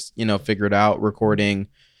had to just figure it out, recording.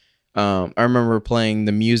 I remember playing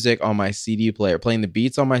the music on my CD player, playing the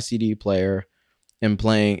beats on my CD player, and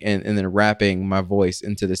playing and then rapping my voice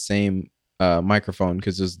into the same microphone,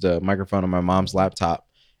 because it was the microphone on my mom's laptop,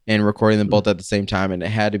 and recording them both at the same time, and it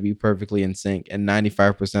had to be perfectly in sync. And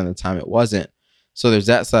 95% of the time it wasn't. So there's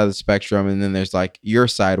that side of the spectrum, and then there's like your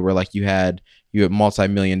side where like you had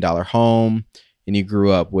multi-million-dollar home, and you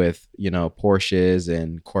grew up with Porsches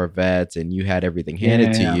and Corvettes, and you had everything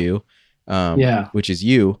handed to you, which is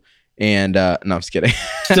you. And no, I'm just kidding.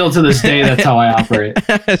 Still to this day, that's how I operate.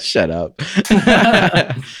 Shut up.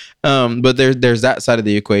 But there's that side of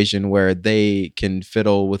the equation where they can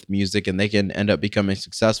fiddle with music and they can end up becoming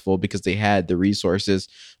successful because they had the resources.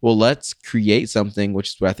 Well, let's create something,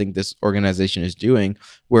 which is what I think this organization is doing,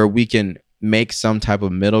 where we can make some type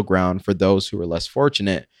of middle ground for those who are less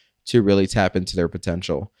fortunate to really tap into their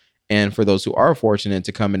potential. And for those who are fortunate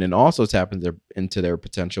to come in and also tap into their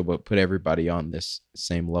potential, but put everybody on this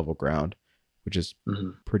same level ground, which is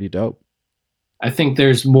pretty dope. I think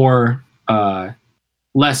there's more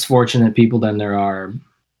less fortunate people than there are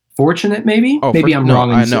fortunate, maybe. Maybe I'm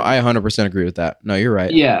wrong. I 100% agree with that. No, you're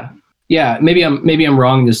right. Yeah. Maybe I'm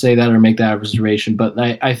wrong to say that or make that observation, but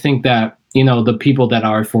I think that the people that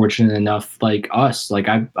are fortunate enough, like us, like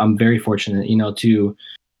I'm very fortunate, to.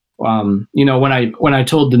 When I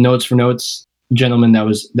told the Notes for Notes gentleman that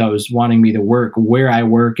was wanting me to work, where I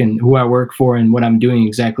work and who I work for and what I'm doing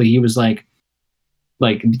exactly, he was like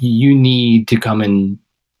you need to come and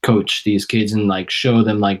coach these kids and like show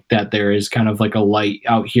them like that there is kind of like a light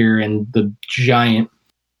out here in the giant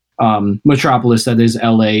metropolis that is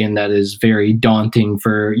LA, and that is very daunting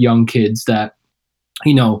for young kids that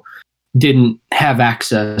didn't have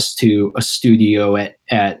access to a studio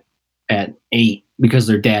at 8 because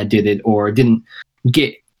their dad did it, or didn't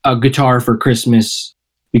get a guitar for Christmas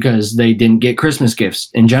because they didn't get Christmas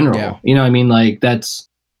gifts in general. Yeah. You know what I mean? Like that's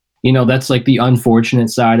like the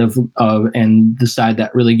unfortunate side of and the side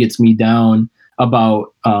that really gets me down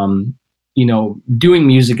about, doing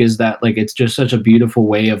music, is that like, it's just such a beautiful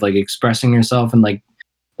way of like expressing yourself. And like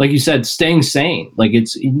you said, staying sane. Like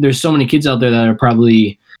there's so many kids out there that are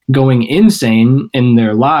probably going insane in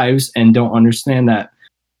their lives and don't understand that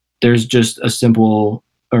there's just a simple,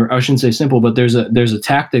 or I shouldn't say simple, but there's a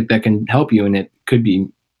tactic that can help you. And it could be,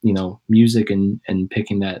 music and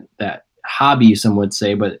picking that hobby, some would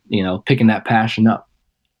say, but picking that passion up.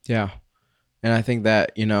 Yeah. And I think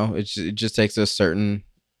that, it just takes a certain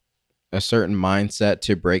mindset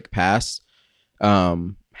to break past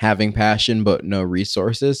having passion but no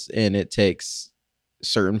resources, and it takes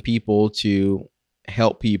certain people to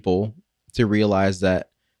help people to realize that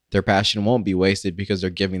their passion won't be wasted because they're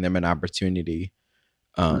giving them an opportunity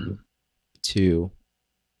to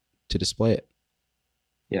display it.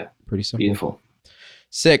 Yeah, pretty simple. Beautiful.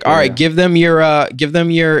 Sick. All right, give them your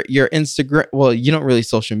Instagram. Well, you don't really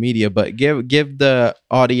social media, but give the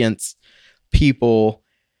audience, people,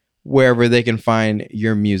 wherever they can find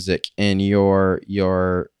your music and all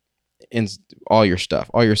your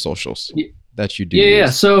stuff, all your socials that you do. Yeah.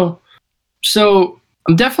 So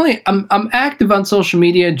I'm definitely I'm active on social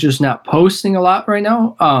media, just not posting a lot right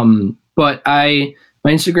now. But my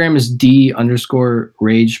Instagram is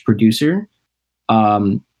D_Rage Producer.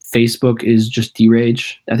 Facebook is just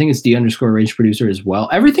D_Rage. I think it's D_Rage Producer as well.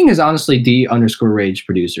 Everything is honestly D_Rage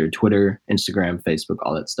Producer. Twitter, Instagram, Facebook,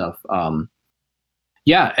 all that stuff. And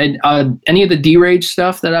any of the D_Rage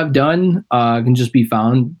stuff that I've done can just be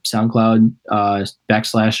found SoundCloud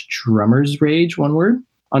 /Drummers Rage, one word,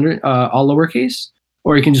 under all lowercase,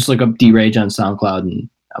 or you can just look up D_Rage on SoundCloud, and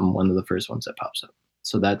I'm one of the first ones that pops up.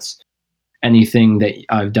 So that's anything that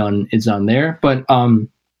I've done is on there. But come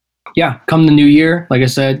the new year, like I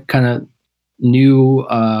said, kind of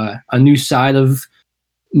a new side of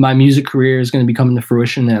my music career is going to be coming to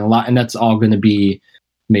fruition, and that's all going to be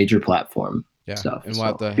major platform stuff. And we'll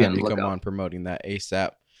have to have you come on promoting that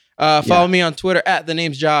ASAP. Follow me on Twitter at the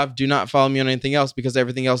name's Jav. Do not follow me on anything else because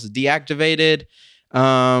everything else is deactivated.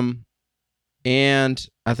 And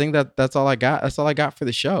I think that's all I got. That's all I got for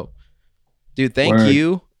the show, dude. Thank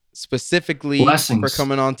you specifically for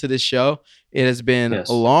coming on to this show. It has been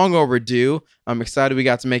long overdue. I'm excited we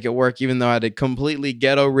got to make it work, even though I had to completely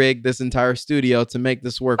ghetto rig this entire studio to make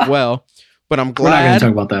this work well. But I'm glad. We're not going to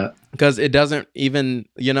talk about that because it doesn't even,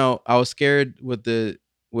 I was scared with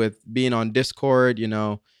being on Discord.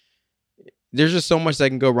 There's just so much that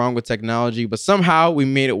can go wrong with technology, but somehow we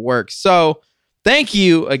made it work. So thank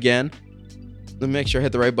you again. Let me make sure I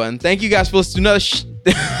hit the right button. Thank you guys for listening to another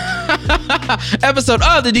episode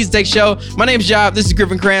of the D-Take Show. My name's Jav. This is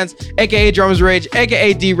Griffin Kranz, aka Drummers Rage,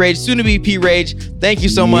 aka D-Rage, soon to be P-Rage. Thank you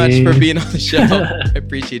so much for being on the show. I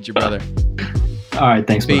appreciate you, brother. All right,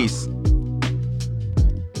 thanks. Peace. Bro.